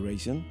as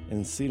immigration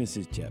and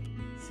citizenship.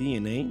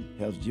 CNA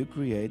helps you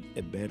create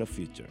a better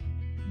future.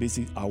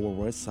 Visit our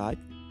website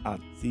at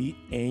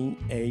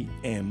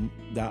cnam.org.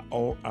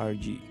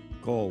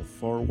 Call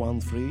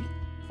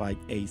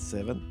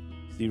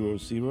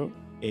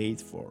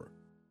 413-587-0084.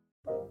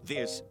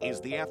 This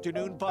is the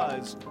Afternoon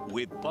Buzz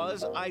with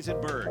Buzz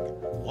Eisenberg,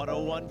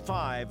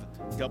 101.5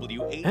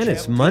 WHMP. And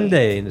it's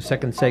Monday in the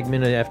second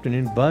segment of the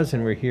Afternoon Buzz,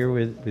 and we're here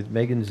with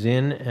Megan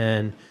Zinn,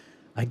 and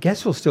I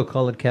guess we'll still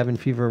call it Cabin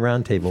Fever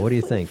Roundtable. What do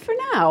you think? For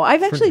now.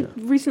 I've actually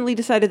recently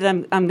decided that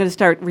I'm going to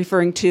start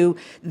referring to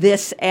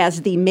this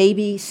as the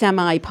maybe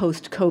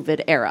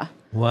semi-post-COVID era.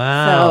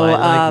 Wow, so,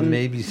 I like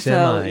maybe semi.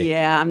 So,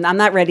 yeah, I'm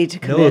not ready to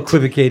commit. No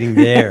equivocating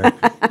there.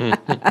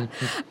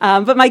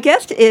 But my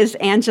guest is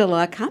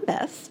Angela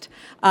Combest,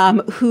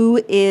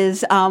 who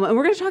is, and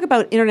we're going to talk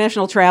about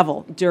international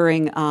travel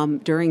during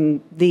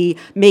the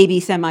maybe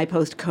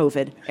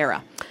semi-post-COVID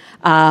era.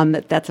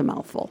 That's a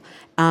mouthful.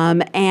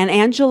 And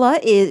Angela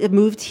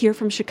moved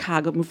from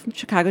Chicago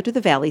to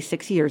the Valley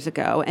 6 years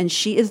ago, and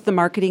she is the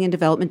marketing and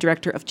development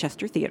director of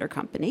Chester Theater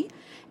Company.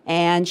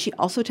 And she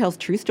also tells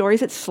true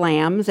stories at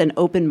slams and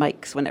open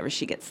mics whenever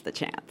she gets the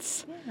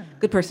chance. Yeah.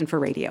 Good person for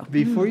radio.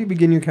 Before you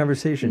begin your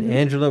conversation,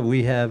 Angela,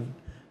 we have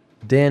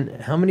Dan.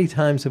 How many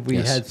times have we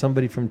had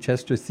somebody from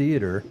Chester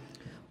Theater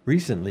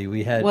recently?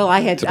 We had. Well,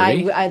 I had.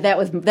 That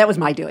was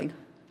my doing.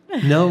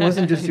 No, it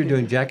wasn't just your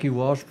doing. Jackie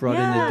Walsh brought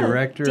in the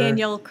director.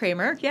 Daniel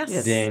Kramer,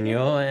 yes.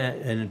 Daniel,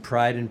 and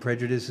Pride and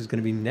Prejudice is going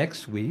to be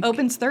next week.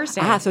 Opens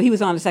Thursday. So he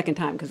was on a second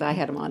time because I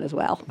had him on as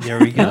well. There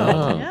we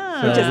go.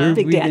 We're just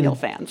big Daniel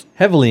fans.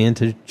 Heavily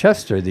into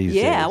Chester these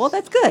days. Yeah, well,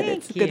 that's good.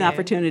 It's a good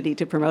opportunity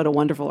to promote a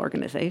wonderful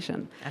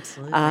organization.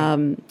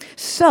 Absolutely.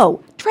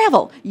 So,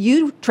 travel.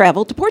 You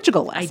traveled to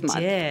Portugal last month.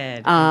 I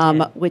did.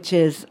 Which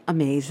is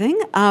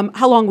amazing.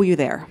 How long were you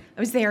there? I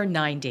was there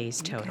 9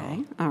 days total.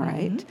 Okay. All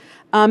right.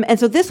 And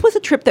so this was a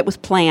trip that was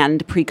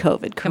planned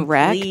pre-COVID,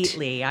 correct?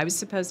 Completely. I was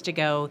supposed to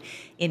go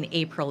in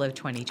April of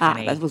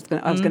 2020. I was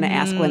going to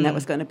ask when that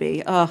was going to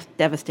be. Oh,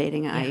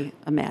 devastating, I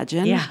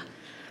imagine. Yeah.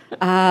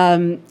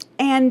 So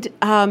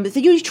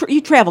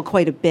you travel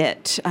quite a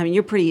bit. I mean,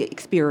 you're a pretty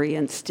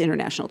experienced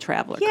international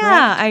traveler, correct?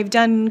 Yeah, I've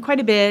done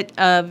quite a bit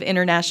of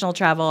international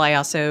travel. I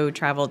also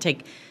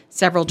take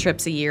several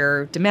trips a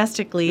year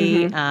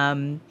domestically.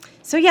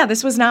 So yeah,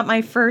 this was not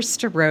my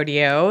first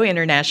rodeo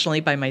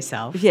internationally by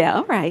myself. Yeah,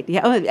 all right.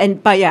 Yeah,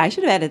 I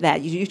should have added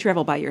that. You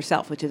travel by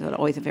yourself, which is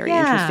always a very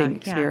interesting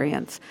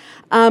experience.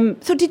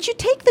 So did you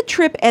take the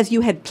trip as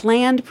you had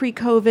planned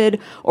pre-COVID,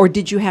 or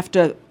did you have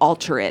to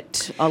alter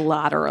it a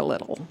lot or a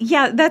little?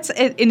 Yeah, that's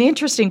an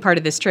interesting part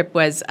of this trip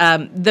was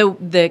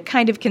the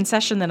kind of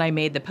concession that I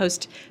made, the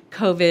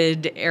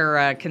post-COVID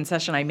era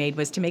concession I made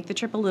was to make the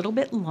trip a little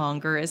bit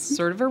longer as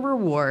sort of a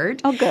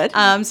reward. Oh, good.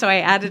 So I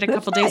added a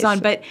couple days on,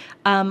 but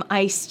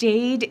I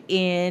stayed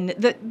in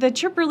the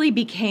trip really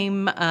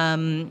became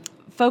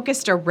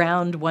focused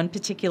around one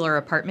particular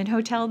apartment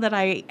hotel that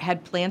I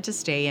had planned to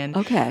stay in.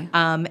 Okay.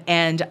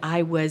 And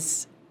I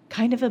was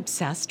kind of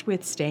obsessed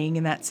with staying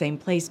in that same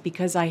place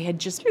because I had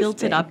just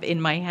built it up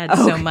in my head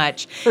so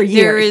much. For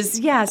years.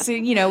 So,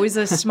 it was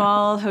a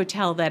small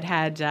hotel that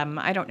had,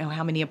 I don't know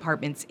how many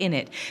apartments in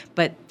it,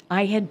 but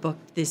I had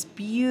booked this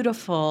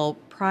beautiful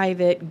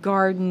private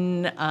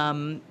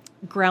garden,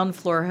 ground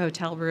floor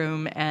hotel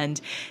room,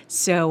 and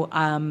so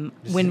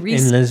when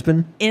in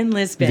Lisbon,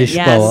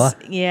 yes,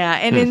 yeah,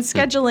 and in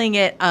scheduling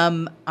it,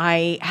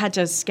 I had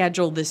to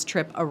schedule this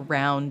trip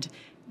around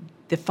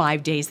the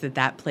 5 days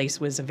that place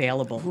was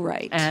available,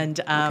 right? And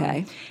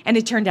and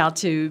it turned out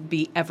to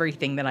be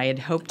everything that I had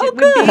hoped it would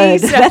be.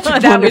 So that's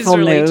that was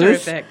really news.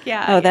 terrific.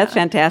 Yeah. Oh, that's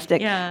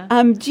fantastic. Yeah.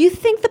 Do you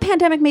think the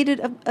pandemic made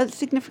it a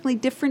significantly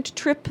different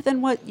trip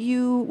than what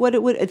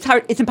it would? It's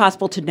hard. It's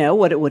impossible to know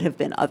what it would have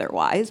been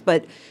otherwise.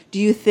 But do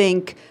you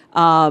think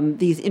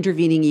these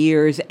intervening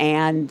years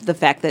and the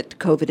fact that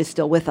COVID is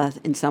still with us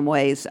in some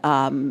ways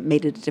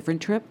made it a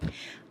different trip?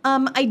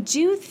 I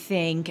do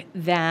think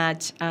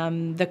that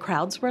the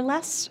crowds were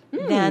less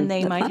than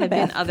they might have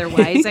been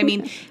otherwise. I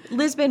mean,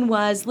 Lisbon,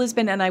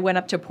 and I went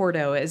up to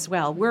Porto as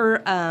well.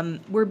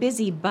 We're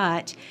busy,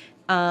 but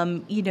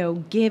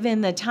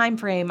given the time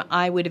frame,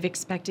 I would have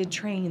expected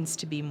trains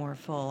to be more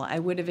full. I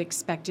would have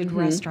expected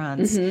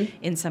restaurants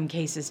in some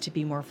cases to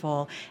be more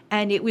full.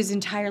 And it was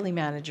entirely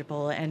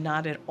manageable and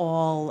not at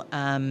all,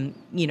 I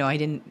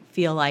didn't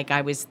feel like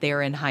I was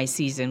there in high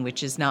season,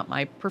 which is not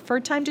my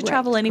preferred time to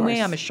travel anyway.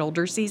 I'm a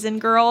shoulder season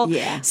girl.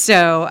 Yeah.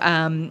 So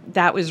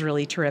that was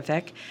really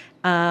terrific.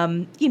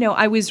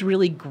 I was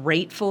really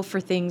grateful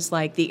for things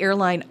like the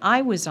airline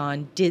I was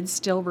on did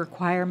still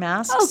require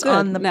masks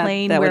on the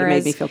plane. That would have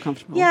whereas, made me feel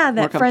comfortable. Yeah,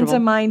 more that friends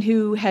of mine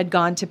who had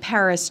gone to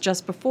Paris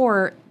just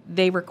before,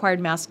 they required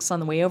masks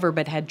on the way over,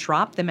 but had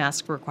dropped the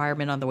mask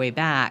requirement on the way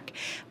back.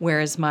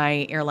 Whereas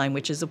my airline,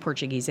 which is a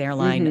Portuguese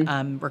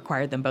airline,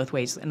 required them both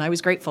ways. And I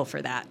was grateful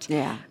for that.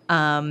 Yeah.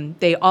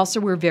 They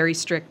also were very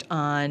strict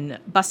on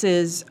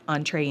buses,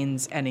 on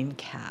trains, and in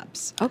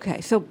cabs.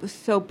 Okay, so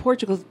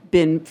Portugal's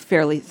been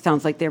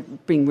sounds like they're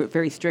being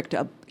very strict,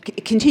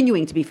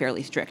 continuing to be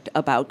fairly strict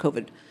about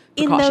COVID precautions.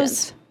 In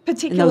those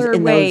particular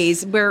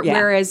ways,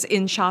 whereas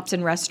in shops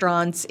and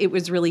restaurants, it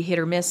was really hit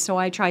or miss. So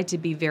I tried to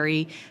be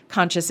very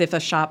conscious. If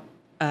a shop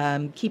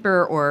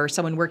keeper or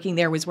someone working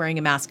there was wearing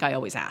a mask, I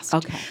always asked.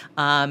 Okay.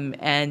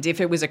 And if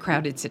it was a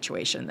crowded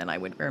situation, then I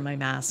would wear my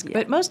mask. Yeah.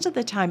 But most of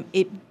the time,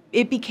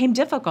 it became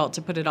difficult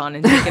to put it on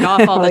and take it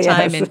off all the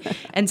time.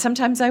 And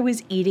sometimes I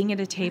was eating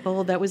at a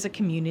table that was a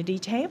community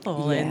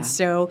table. Yeah. And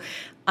so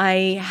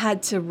I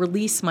had to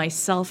release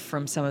myself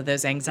from some of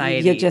those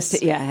anxieties.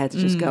 I had to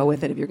just go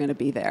with it if you're going to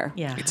be there.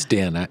 Yeah. It's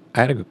Dan. I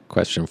had a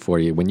question for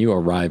you. When you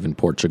arrive in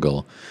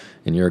Portugal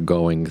and you're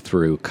going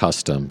through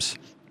customs,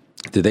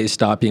 do they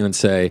stop you and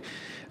say,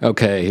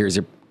 okay,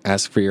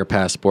 ask for your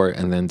passport,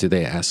 and then do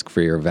they ask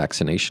for your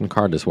vaccination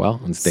card as well?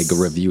 And they go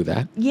review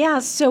that? Yeah,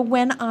 so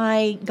when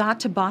I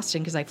got to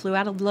Boston, because I flew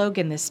out of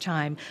Logan this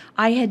time,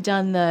 I had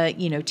done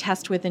the,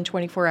 test within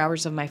 24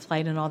 hours of my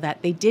flight and all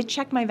that. They did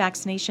check my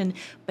vaccination,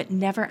 but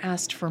never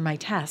asked for my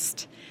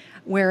test.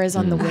 Whereas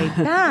on the way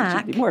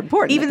back, more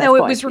important even though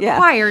it was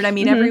required,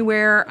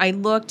 everywhere I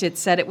looked, it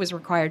said it was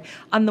required.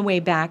 On the way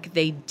back,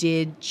 they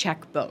did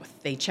check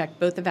both. They checked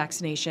both the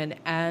vaccination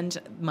and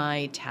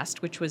my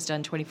test, which was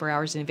done 24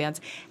 hours in advance.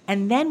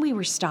 And then we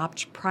were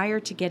stopped prior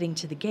to getting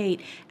to the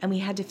gate, and we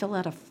had to fill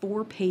out a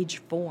 4-page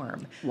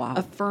form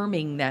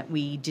affirming that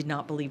we did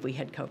not believe we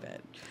had COVID.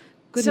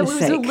 Goodness so it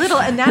was sake. a little,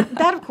 and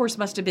that of course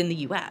must have been the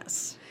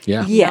U.S.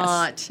 Yeah.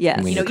 Yes.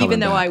 Even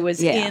though I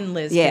was in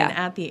Lisbon Yeah.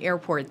 at the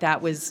airport,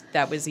 that was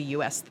a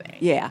U.S. thing.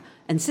 Yeah,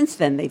 and since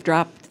then they've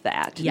dropped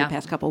that in Yeah. the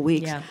past couple of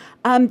weeks. Yeah.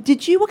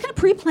 What kind of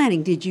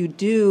pre-planning did you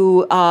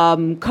do,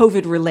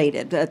 COVID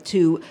related,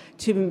 to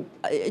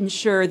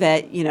ensure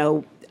that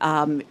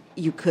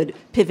you could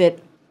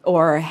pivot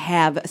or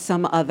have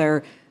some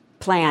other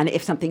plan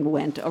if something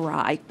went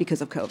awry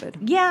because of COVID?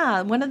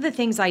 Yeah, one of the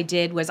things I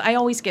did was I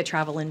always get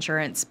travel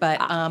insurance, but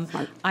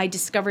I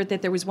discovered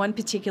that there was one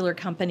particular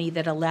company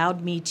that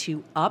allowed me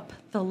to up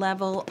the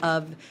level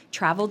of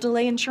travel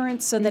delay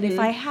insurance so that if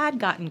I had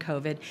gotten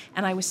COVID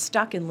and I was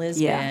stuck in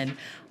Lisbon,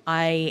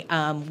 I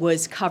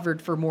was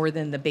covered for more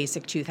than the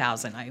basic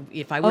 $2,000.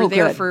 If I were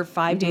there for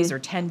 5 days or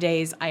 10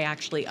 days, I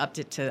actually upped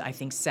it to, I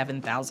think,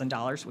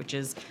 $7,000, which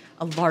is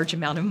a large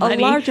amount of money. A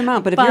large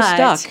amount, but if you're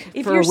stuck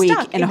for a week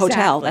in a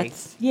hotel,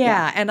 that's...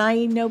 Yeah, and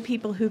I know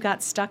people who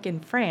got stuck in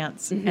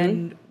France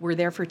and were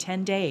there for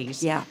 10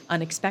 days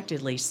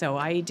unexpectedly, so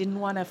I didn't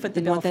want to foot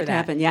the bill for that.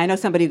 Happen. Yeah, I know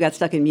somebody who got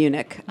stuck in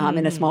Munich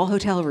in a small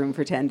hotel room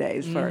for 10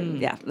 days for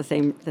the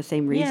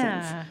same reasons.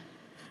 Yeah.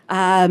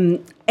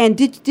 And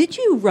did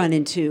you run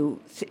into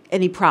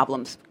any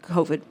problems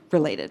COVID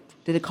related?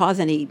 Did it cause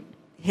any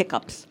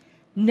hiccups?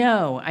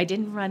 No, I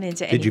didn't run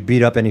into any. Did you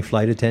beat up any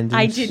flight attendants?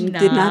 I did not.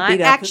 Did not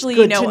beat up.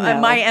 Actually,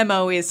 my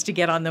MO is to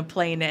get on the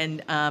plane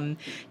and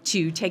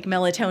to take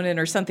melatonin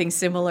or something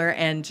similar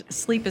and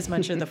sleep as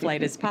much of the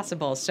flight as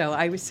possible. So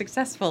I was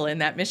successful in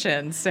that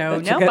mission.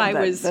 So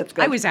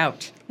I was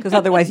out. Because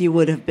otherwise you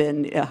would have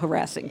been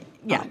harassing.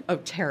 Yeah.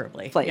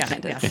 terribly. Flight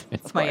attendants. Yeah.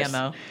 That's my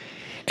MO.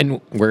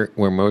 And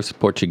were most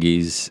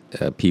Portuguese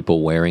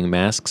people wearing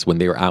masks when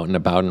they were out and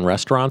about in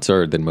restaurants,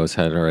 or did most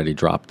had already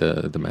dropped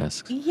the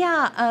masks?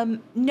 Yeah,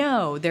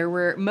 no,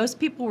 most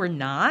people were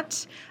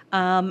not.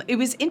 It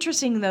was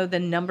interesting, though, the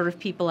number of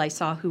people I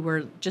saw who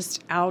were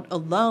just out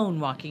alone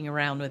walking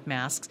around with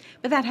masks.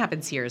 But that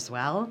happens here as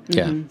well.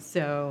 Yeah.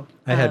 So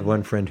I had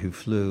one friend who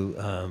flew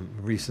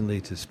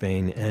recently to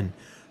Spain and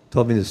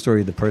told me the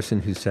story of the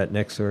person who sat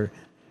next to her.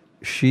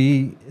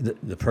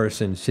 The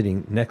person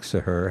sitting next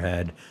to her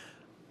had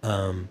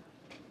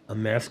a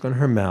mask on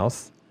her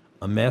mouth,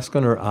 a mask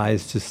on her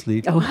eyes to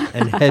sleep,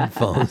 and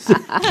headphones.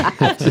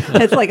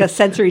 It's like a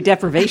sensory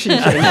deprivation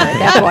thing at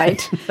that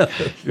point.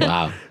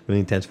 Wow.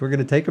 Really intense. We're going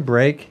to take a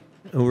break.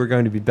 We're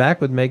going to be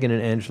back with Megan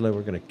and Angela.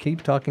 We're going to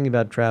keep talking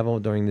about travel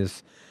during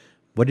this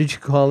What did you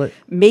call it?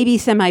 Maybe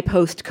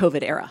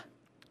semi-post-COVID era.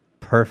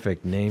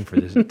 Perfect name for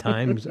this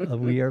times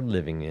we are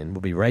living in.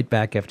 We'll be right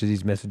back after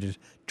these messages.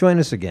 Join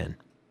us again.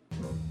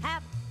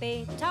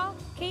 Happy talk,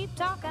 keep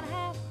talking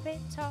happy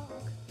talk.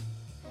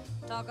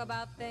 Talk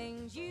about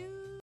things you.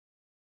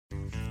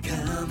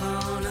 Come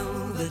on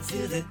over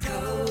to the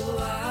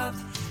Co-op,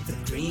 the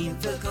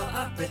Greenfield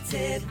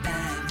Cooperative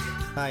Bank.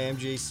 Hi, I'm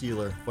Jay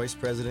Sealer, Vice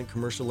President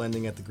Commercial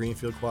Lending at the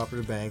Greenfield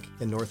Cooperative Bank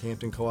and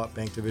Northampton Co-op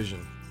Bank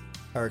Division.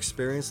 Our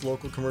experienced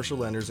local commercial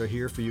lenders are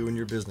here for you and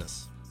your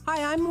business.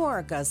 Hi, I'm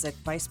Maura Guzik,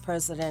 Vice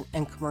President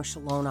and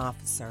Commercial Loan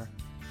Officer.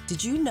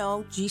 Did you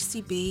know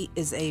GCB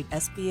is a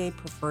SBA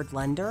preferred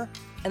lender?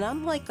 And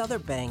unlike other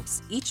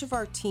banks, each of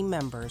our team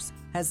members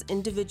has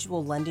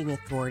individual lending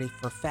authority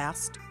for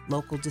fast,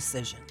 local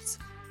decisions.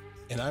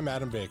 And I'm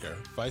Adam Baker,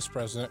 Vice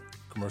President,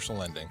 Commercial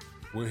Lending.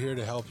 We're here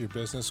to help your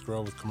business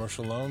grow with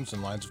commercial loans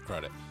and lines of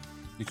credit.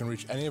 You can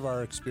reach any of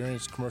our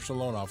experienced commercial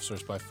loan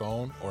officers by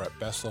phone or at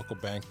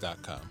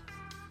bestlocalbank.com.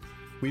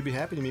 We'd be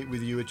happy to meet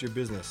with you at your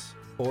business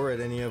or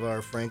at any of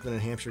our Franklin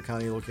and Hampshire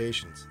County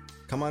locations.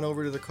 Come on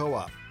over to the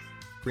Co-op.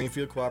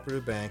 Greenfield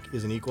Cooperative Bank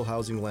is an equal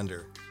housing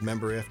lender,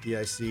 member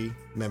FDIC,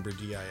 member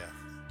DIF.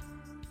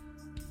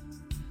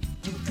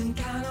 You can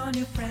count on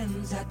your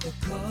friends at the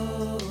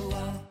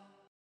Co-op.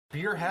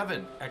 Beer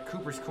Heaven at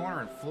Cooper's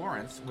Corner in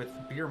Florence with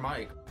Beer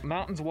Mike.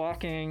 Mountains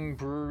Walking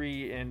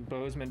Brewery in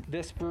Bozeman.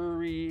 This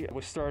brewery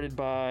was started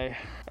by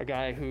a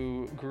guy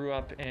who grew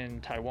up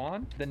in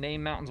Taiwan. The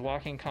name Mountains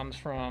Walking comes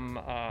from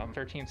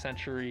 13th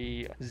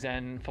century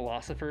Zen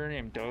philosopher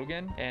named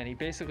Dogen, and he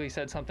basically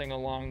said something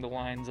along the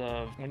lines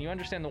of, when you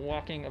understand the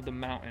walking of the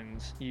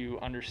mountains, you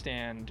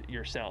understand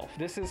yourself.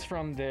 This is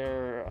from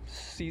their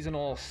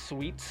seasonal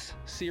sweets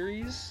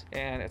series,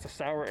 and it's a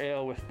sour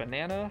ale with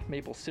banana,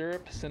 maple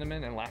syrup,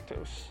 cinnamon, and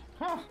lactose.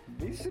 Huh,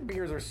 these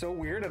beers are so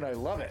weird and I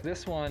love it.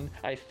 This one,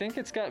 I think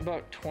it's got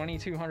about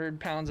 2,200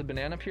 pounds of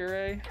banana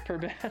puree per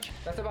batch.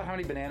 That's about how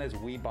many bananas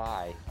we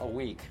buy a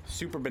week.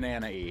 Super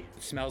banana-y.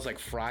 It smells like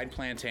fried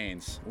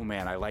plantains. Oh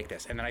man, I like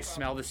this. And then I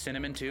smell the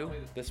cinnamon too.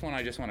 This one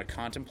I just want to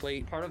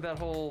contemplate. Part of that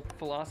whole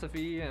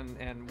philosophy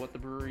and what the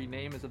brewery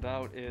name is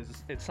about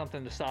is it's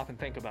something to stop and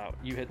think about.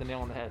 You hit the nail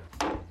on the head.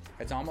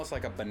 It's almost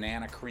like a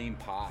banana cream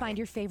pie. Find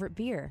your favorite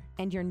beer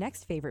and your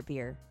next favorite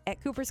beer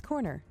at Cooper's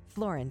Corner,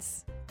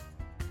 Florence.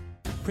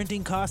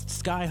 Printing costs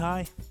sky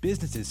high,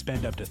 businesses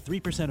spend up to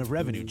 3% of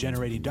revenue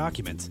generating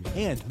documents,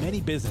 and many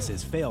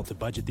businesses fail to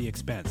budget the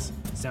expense.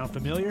 Sound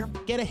familiar?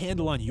 Get a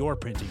handle on your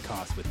printing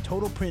costs with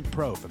Total Print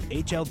Pro from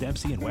H.L.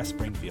 Dempsey in West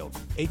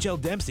Springfield. H.L.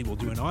 Dempsey will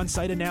do an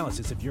on-site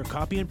analysis of your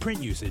copy and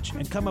print usage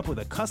and come up with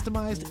a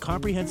customized,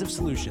 comprehensive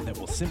solution that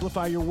will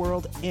simplify your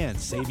world and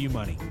save you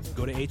money.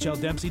 Go to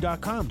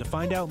hldempsey.com to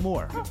find out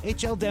more.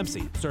 H.L.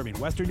 Dempsey, serving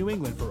Western New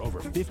England for over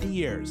 50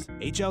 years.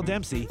 H.L.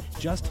 Dempsey,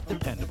 just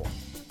dependable.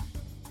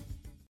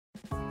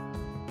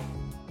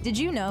 Did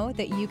you know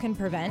that you can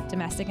prevent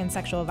domestic and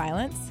sexual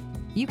violence?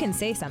 You can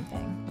say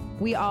something.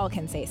 We all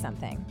can say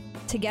something.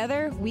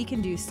 Together, we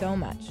can do so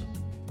much.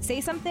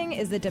 Say Something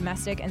is the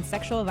domestic and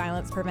sexual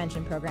violence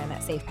prevention program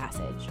at Safe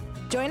Passage.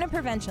 Join a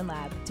prevention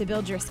lab to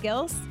build your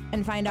skills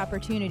and find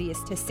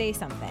opportunities to say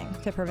something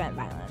to prevent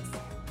violence.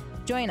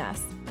 Join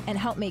us and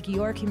help make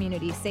your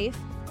community safe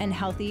and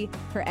healthy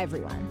for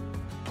everyone.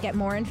 Get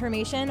more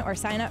information or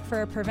sign up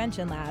for a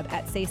prevention lab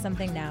at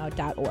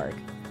saysomethingnow.org.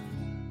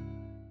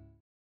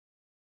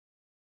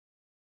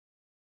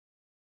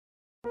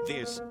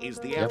 This is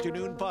the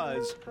Afternoon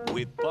Buzz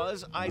with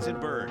Buzz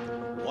Eisenberg,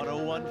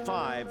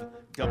 101.5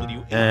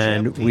 WHMP.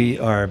 And we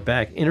are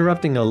back,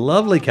 interrupting a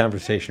lovely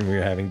conversation we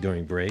were having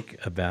during break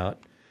about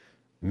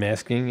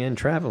masking and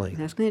traveling.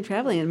 Masking and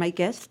traveling. And my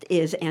guest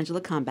is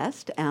Angela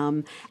Combest.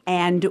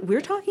 And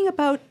we're talking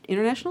about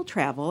international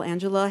travel.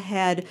 Angela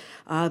had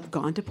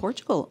gone to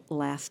Portugal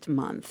last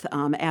month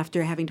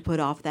after having to put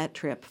off that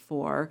trip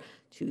for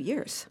 2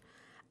 years.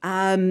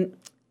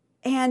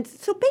 And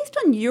so based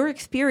on your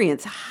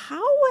experience, how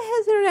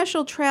has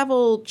international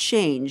travel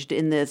changed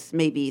in this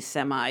maybe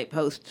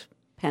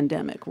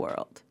semi-post-pandemic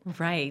world?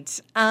 Right.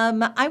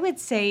 I would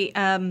say,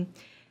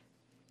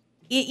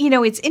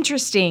 it's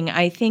interesting.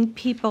 I think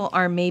people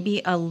are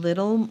maybe a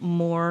little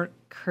more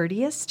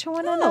courteous to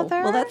one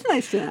another. Well, that's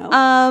nice to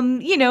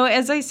know.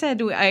 As I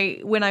said,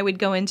 when I would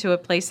go into a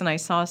place and I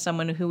saw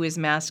someone who was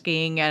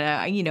masking,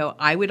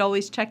 I would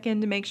always check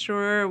in to make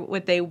sure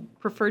what they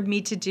preferred me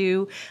to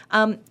do.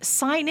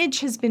 Signage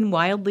has been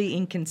wildly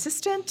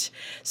inconsistent,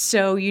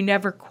 so you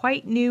never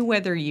quite knew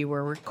whether you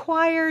were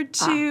required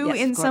to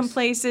in some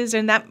places,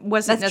 and that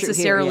wasn't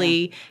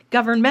necessarily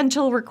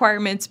governmental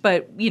requirements,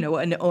 but,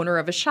 an owner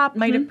of a shop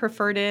might have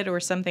preferred it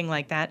or something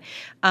like that.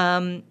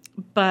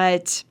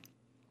 But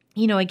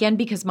again,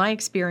 because my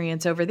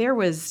experience over there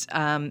was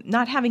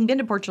not having been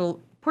to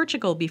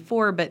Portugal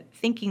before, but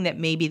thinking that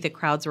maybe the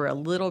crowds were a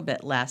little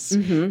bit less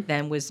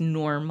than was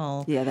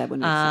normal. Yeah, that would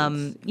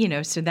make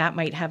sense. So that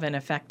might have an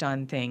effect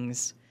on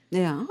things.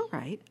 Yeah, all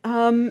right.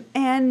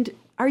 And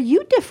are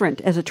you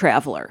different as a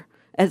traveler?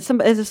 As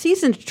a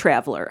seasoned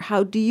traveler,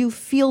 how do you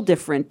feel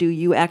different? Do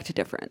you act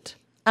different?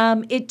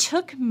 It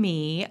took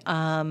me,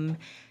 it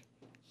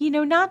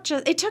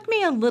took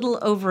me a little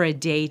over a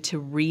day to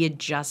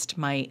readjust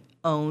my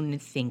own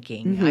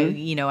thinking.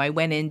 Mhm. I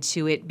went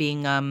into it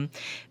being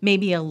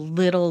maybe a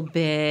little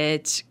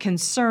bit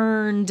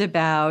concerned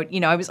about,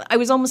 I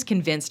was almost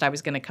convinced I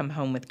was going to come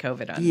home with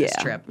COVID on this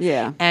trip.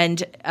 Yeah.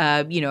 And,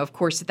 of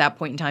course, at that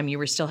point in time, you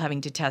were still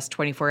having to test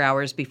 24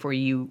 hours before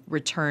you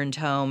returned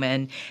home.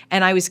 And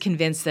I was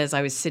convinced as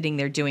I was sitting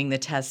there doing the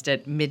test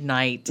at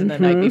midnight the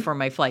night before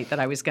my flight that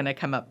I was going to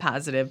come up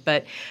positive.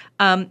 But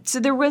so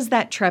there was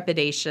that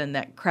trepidation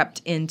that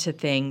crept into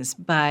things.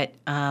 But,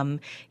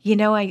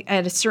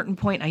 at a certain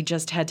point, I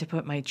just had to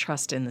put my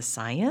trust in the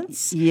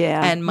science.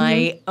 Yeah. And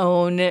my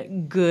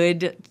own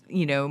good,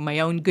 my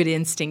own good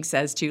instincts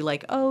as to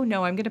like, oh,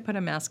 no, I'm going to put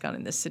a mask on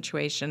in this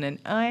situation. And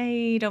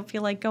I don't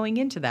feel like going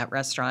into that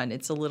restaurant.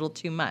 It's a little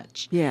too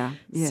much. Yeah.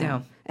 Yeah.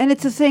 So. And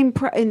it's the same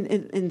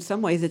in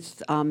some ways.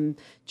 It's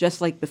just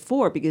like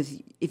before, because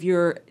if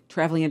you're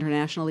traveling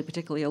internationally,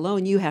 particularly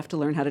alone, you have to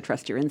learn how to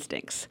trust your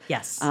instincts.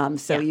 Yes.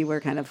 So you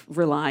were kind of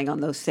relying on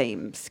those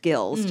same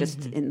skills,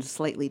 just in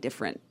slightly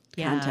different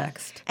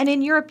context. And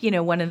in Europe,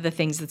 one of the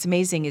things that's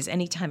amazing is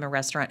anytime a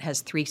restaurant has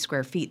 3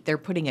 square feet, they're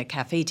putting a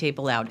cafe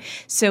table out.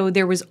 So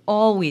there was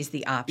always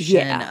the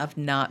option of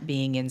not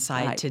being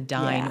inside to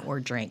dine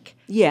or drink.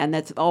 Yeah, and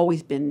that's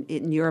always been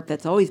in Europe.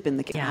 That's always been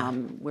the case.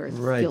 Whereas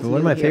Right, but one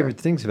of my favorite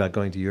things about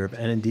going to Europe,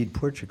 and indeed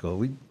Portugal,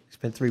 we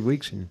spent 3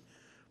 weeks in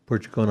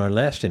Portugal on our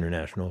last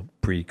international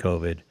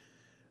pre-COVID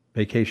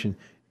vacation,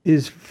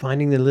 is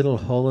finding the little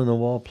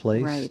hole-in-the-wall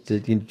place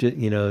that you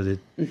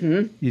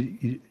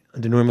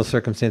under normal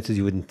circumstances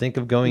you wouldn't think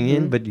of going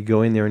in, but you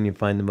go in there and you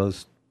find the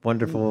most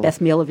wonderful... Best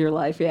meal of your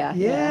life, Yeah,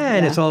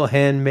 and it's all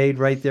handmade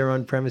right there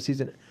on premises.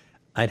 And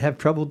I'd have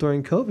trouble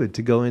during COVID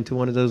to go into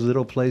one of those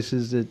little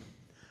places that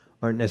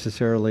aren't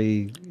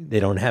necessarily... They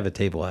don't have a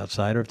table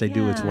outside, or if they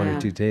do, it's 1 or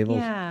 2 tables.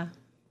 Yeah.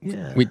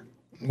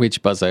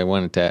 Which, Buzz, I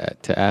wanted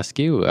to ask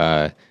you,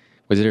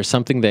 was there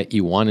something that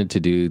you wanted to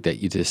do that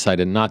you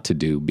decided not to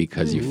do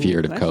because you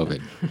feared of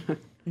COVID?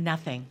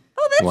 Nothing.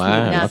 Oh, that's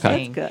Wow,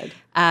 nothing. That's good.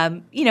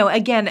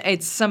 Again,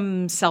 it's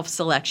some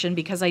self-selection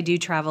because I do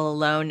travel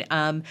alone.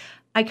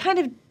 I kind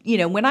of,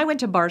 when I went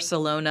to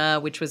Barcelona,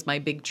 which was my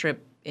big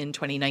trip in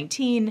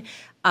 2019,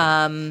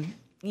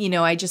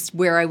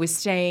 where I was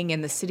staying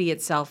and the city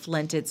itself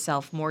lent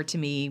itself more to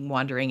me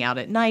wandering out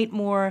at night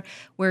more.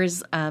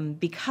 Whereas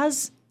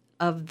because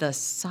of the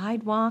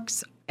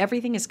sidewalks,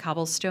 everything is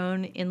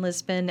cobblestone in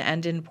Lisbon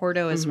and in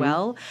Porto as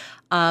well.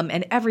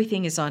 And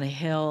everything is on a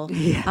hill.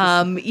 Yes.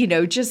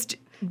 Just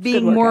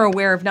being more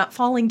aware of not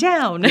falling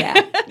down.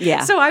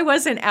 Yeah. So I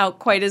wasn't out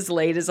quite as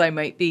late as I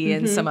might be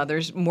in some other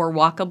more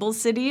walkable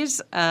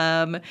cities.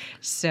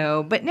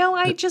 But no,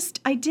 I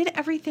did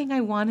everything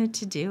I wanted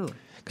to do.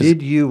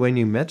 Did you, when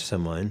you met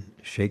someone,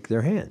 shake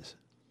their hands?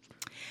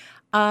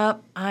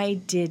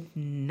 I did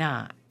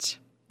not.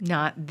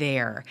 Not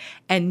there.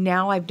 And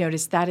now I've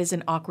noticed that is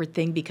an awkward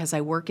thing because I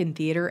work in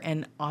theater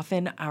and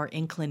often our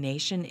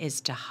inclination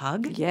is to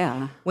hug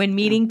when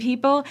meeting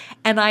people.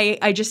 And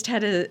I just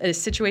had a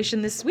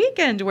situation this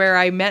weekend where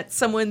I met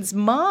someone's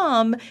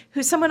mom,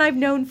 who's someone I've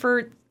known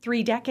for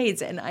 3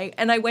 decades, and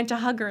I went to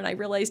hug her and I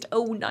realized,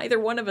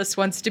 neither one of us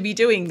wants to be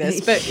doing this,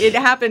 but it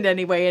happened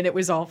anyway and it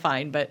was all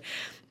fine. But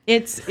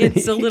it's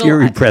a little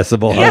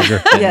irrepressible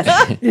hugger.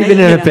 Yes. Even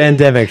in a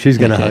pandemic, she's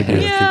going to hug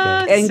you.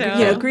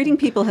 And greeting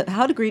people,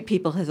 how to greet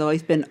people has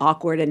always been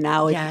awkward, and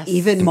now it's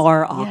even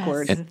more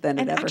awkward than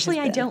it ever actually,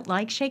 has been. I don't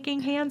like shaking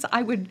hands.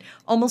 I would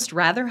almost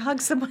rather hug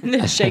someone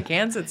than shake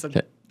hands.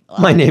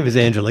 My name is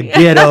Angela.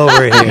 Get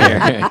over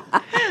here.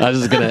 I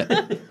was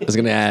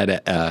gonna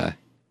add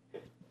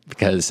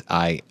because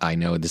I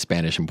know the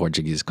Spanish and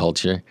Portuguese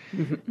culture,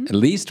 at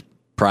least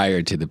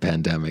prior to the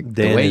pandemic.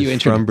 Dan the way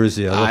is from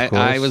Brazil, of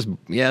course. I was,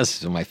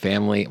 yes, my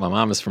family, my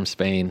mom is from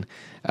Spain.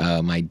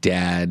 My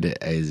dad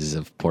is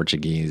of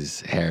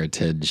Portuguese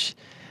heritage.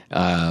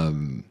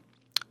 The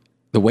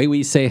way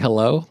we say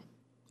hello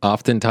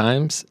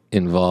oftentimes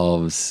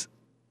involves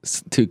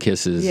 2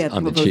 kisses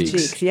on the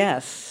cheeks.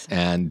 Yes.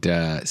 And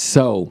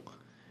so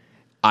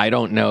I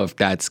don't know if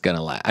that's going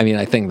to last. I mean,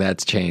 I think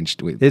that's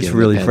changed. It's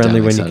really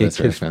friendly when you get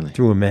kissed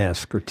through a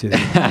mask or 2.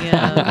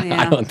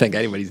 I don't think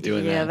anybody's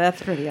doing that. Yeah,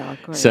 that's pretty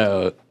awkward.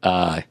 So,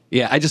 I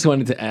just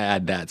wanted to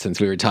add that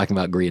since we were talking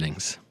about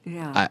greetings.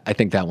 Yeah. I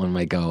think that one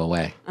might go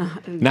away.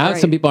 Now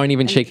some people aren't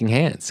even shaking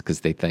hands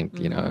because they think,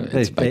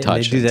 it's by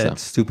touch. They do that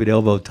stupid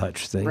elbow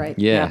touch thing. Right.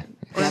 Yeah.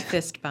 Or a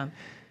fist bump.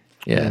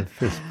 Yeah.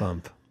 Fist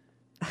bump.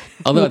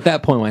 Although at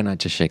that point, why not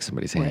just shake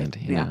somebody's hand?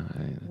 You know?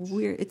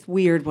 It's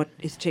weird what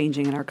is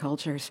changing in our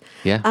cultures.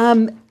 Yeah.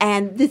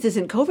 And this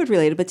isn't COVID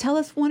related, but tell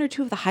us 1 or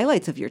 2 of the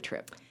highlights of your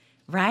trip.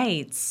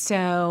 Right.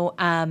 So,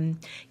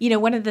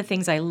 one of the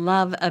things I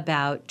love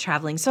about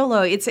traveling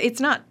solo, it's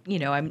not,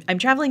 I'm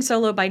traveling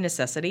solo by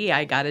necessity.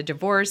 I got a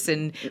divorce,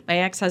 and my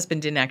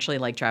ex-husband didn't actually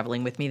like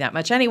traveling with me that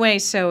much anyway,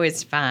 so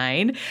it's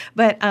fine.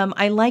 But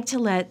I like to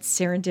let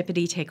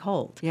serendipity take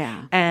hold.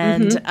 Yeah.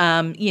 And,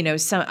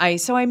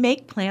 so I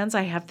make plans.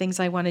 I have things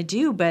I want to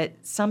do, but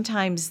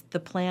sometimes the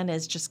plan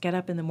is just get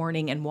up in the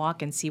morning and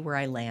walk and see where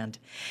I land.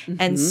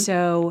 And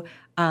so...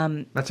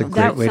 That's a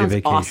great way to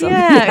vacation. Awesome.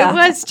 Yeah, it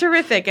was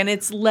terrific. And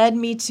it's led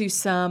me to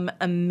some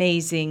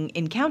amazing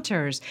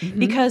encounters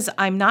because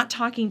I'm not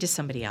talking to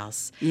somebody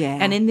else. Yeah.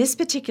 And in this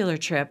particular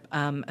trip,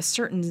 a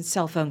certain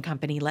cell phone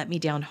company let me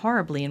down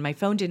horribly, and my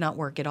phone did not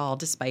work at all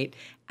despite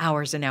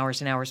hours and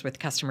hours and hours with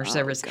customer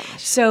service.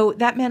 Gosh. So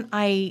that meant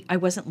I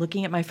wasn't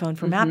looking at my phone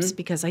for maps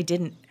because I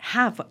didn't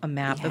have a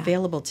map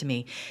available to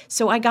me.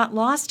 So I got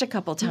lost a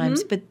couple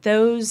times, but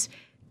those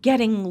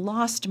getting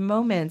lost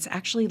moments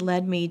actually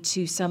led me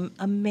to some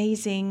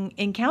amazing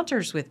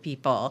encounters with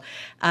people.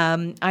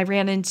 I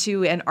ran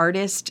into an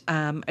artist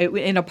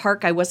in a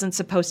park I wasn't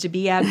supposed to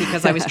be at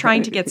because I was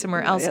trying to get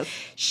somewhere else.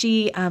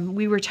 Yes.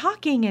 We were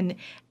talking,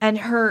 and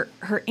her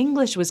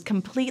English was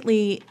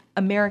completely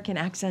American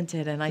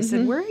accented. And I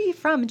said, "Where are you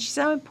from?" And she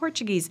said, "I'm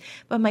Portuguese,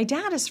 but my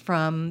dad is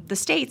from the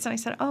States." And I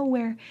said, "Oh,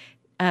 where?"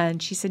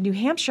 And she said, "New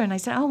Hampshire." And I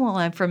said, "Oh, well,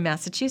 I'm from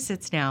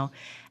Massachusetts now."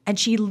 And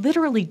she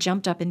literally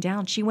jumped up and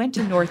down. She went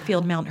to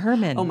Northfield Mount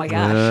Herman. Oh, my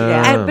gosh.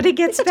 Yeah. But it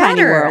gets It's a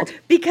tiny better world.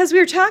 because we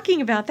were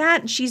talking about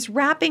that. And she's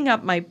wrapping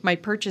up my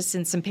purchase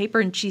in some paper.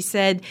 And she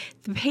said,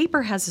 the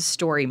paper has a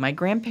story. My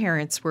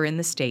grandparents were in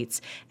the States,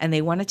 and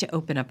they wanted to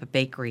open up a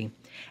bakery.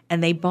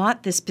 And they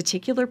bought this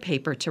particular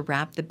paper to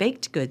wrap the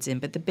baked goods in,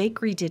 but the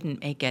bakery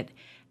didn't make it.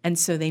 And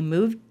so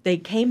they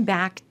came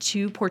back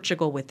to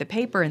Portugal with the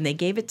paper, and they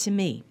gave it to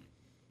me.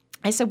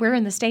 I said, "Where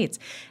in the States?"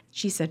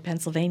 She said,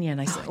 "Pennsylvania." And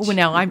I said, "Oh,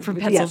 now I'm from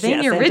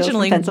Pennsylvania yes,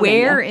 originally. from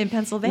Pennsylvania. Where in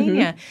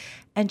Pennsylvania?"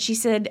 And she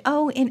said,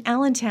 "Oh, in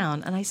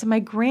Allentown." And I said, "My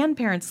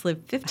grandparents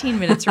lived 15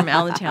 minutes from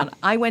Allentown.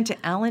 I went to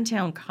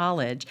Allentown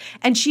College."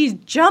 And she's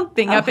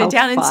jumping up and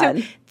down. And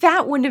so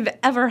that wouldn't have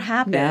ever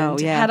happened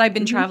had I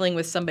been traveling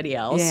with somebody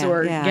else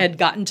had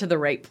gotten to the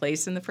right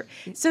place in the first.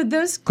 So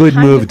those Good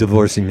move,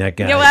 divorcing that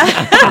guy.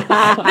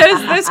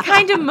 Those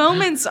kind of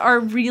moments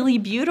are really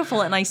beautiful,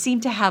 and I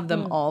seem to have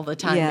them all the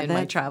time in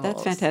my travels.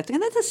 That's fantastic.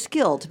 And that's a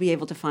skill to be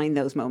able to find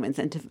those moments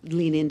and to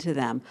lean into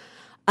them.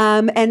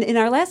 And in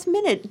our last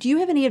minute, do you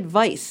have any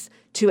advice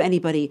to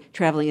anybody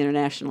traveling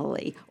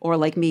internationally, or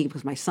like me,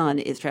 because my son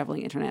is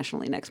traveling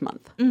internationally next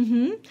month?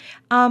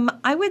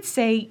 I would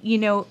say,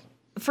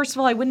 first of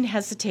all, I wouldn't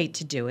hesitate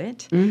to do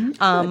it.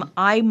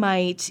 I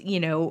might,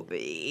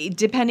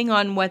 depending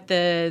on what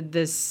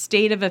the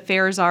state of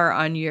affairs are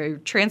on your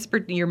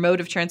mode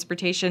of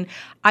transportation,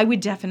 I would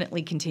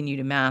definitely continue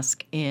to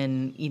mask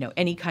in,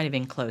 any kind of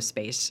enclosed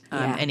space,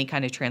 any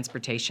kind of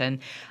transportation.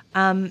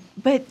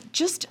 But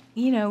just,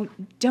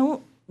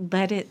 don't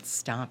let it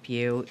stop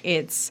you.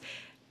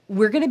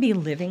 We're going to be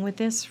living with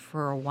this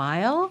for a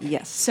while.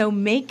 Yes. So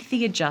make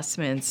the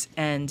adjustments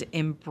and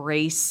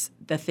embrace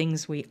the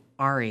things we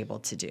are able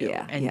to do,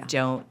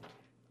 don't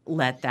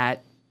let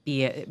that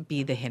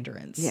be the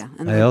hindrance. Yeah,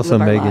 and I also,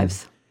 live our Megan,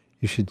 lives.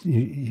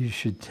 you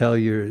should tell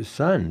your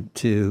son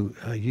to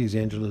use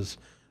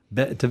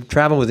to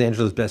travel with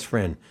Angela's best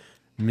friend,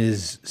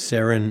 Ms.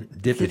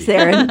 Serendipity.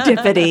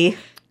 Serendipity.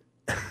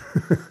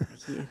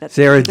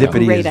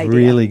 Serendipity is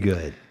really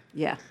good.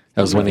 Yeah.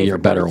 That was one of your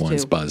better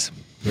ones, Buzz.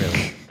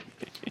 Really?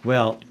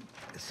 Well,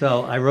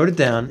 so I wrote it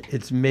down.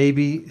 It's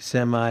maybe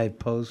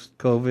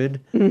semi-post-COVID.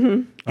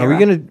 Are we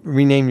going to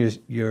rename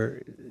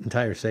your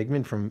entire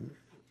segment from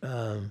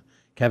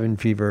Cabin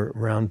Fever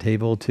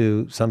Roundtable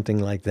to something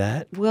like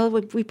that? Well,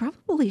 we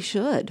probably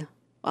should.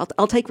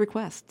 I'll take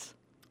requests.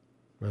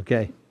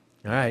 Okay.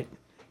 All right.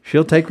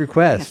 She'll take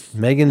requests. Yes.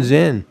 Megan's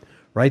in.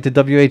 Right to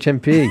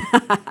WHMP.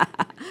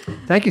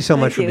 Thank you so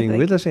much for being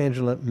with us,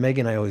 Angela.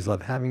 Megan, I always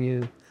love having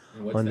you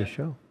on the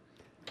show.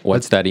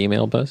 What's that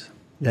email, Buzz?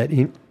 I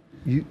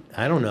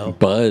don't know.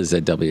 Buzz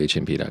at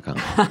WHMP.com.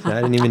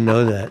 I didn't even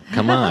know that.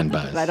 Come on,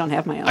 Buzz. I don't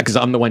have my own. Because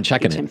I'm the one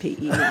checking it.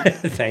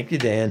 Thank you,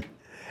 Dan.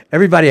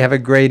 Everybody have a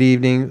great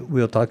evening.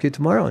 We'll talk to you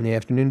tomorrow on the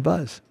Afternoon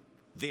Buzz.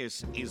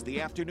 This is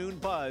the Afternoon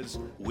Buzz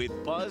with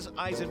Buzz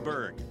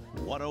Eisenberg,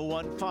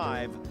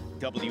 101.5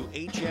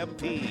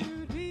 WHMP.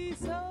 It'd be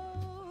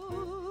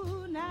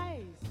so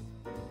nice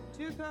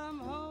to come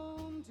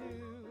home to.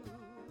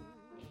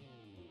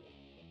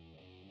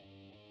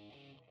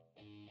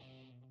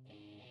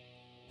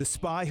 The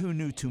Spy Who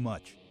Knew Too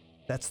Much.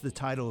 That's the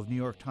title of New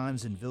York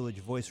Times and Village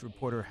Voice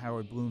reporter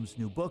Howard Bloom's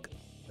new book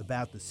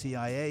about the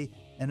CIA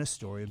and a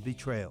story of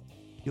betrayal.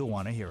 You'll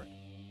want to hear it.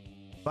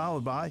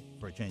 Followed by,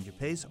 for a change of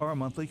pace, our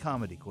monthly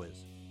comedy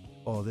quiz.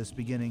 All this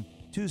beginning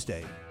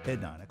Tuesday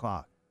at 9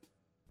 o'clock.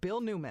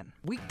 Bill Newman,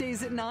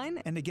 weekdays at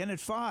 9 and again at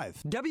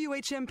 5.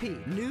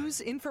 WHMP,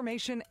 news,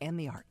 information, and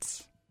the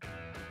arts.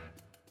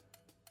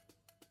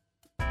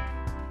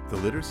 The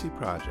Literacy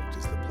Project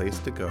is the place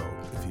to go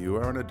if you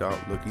are an adult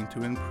looking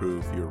to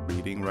improve your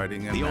reading,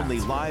 writing, and The math only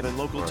skills, live and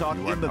local or if talk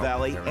you are in the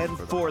helping Valley parents and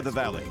for for the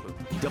high school Valley.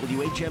 level.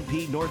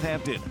 WHMP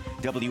Northampton,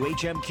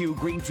 WHMQ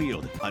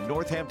Greenfield, a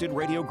Northampton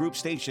Radio Group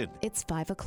station. It's 5 o'clock.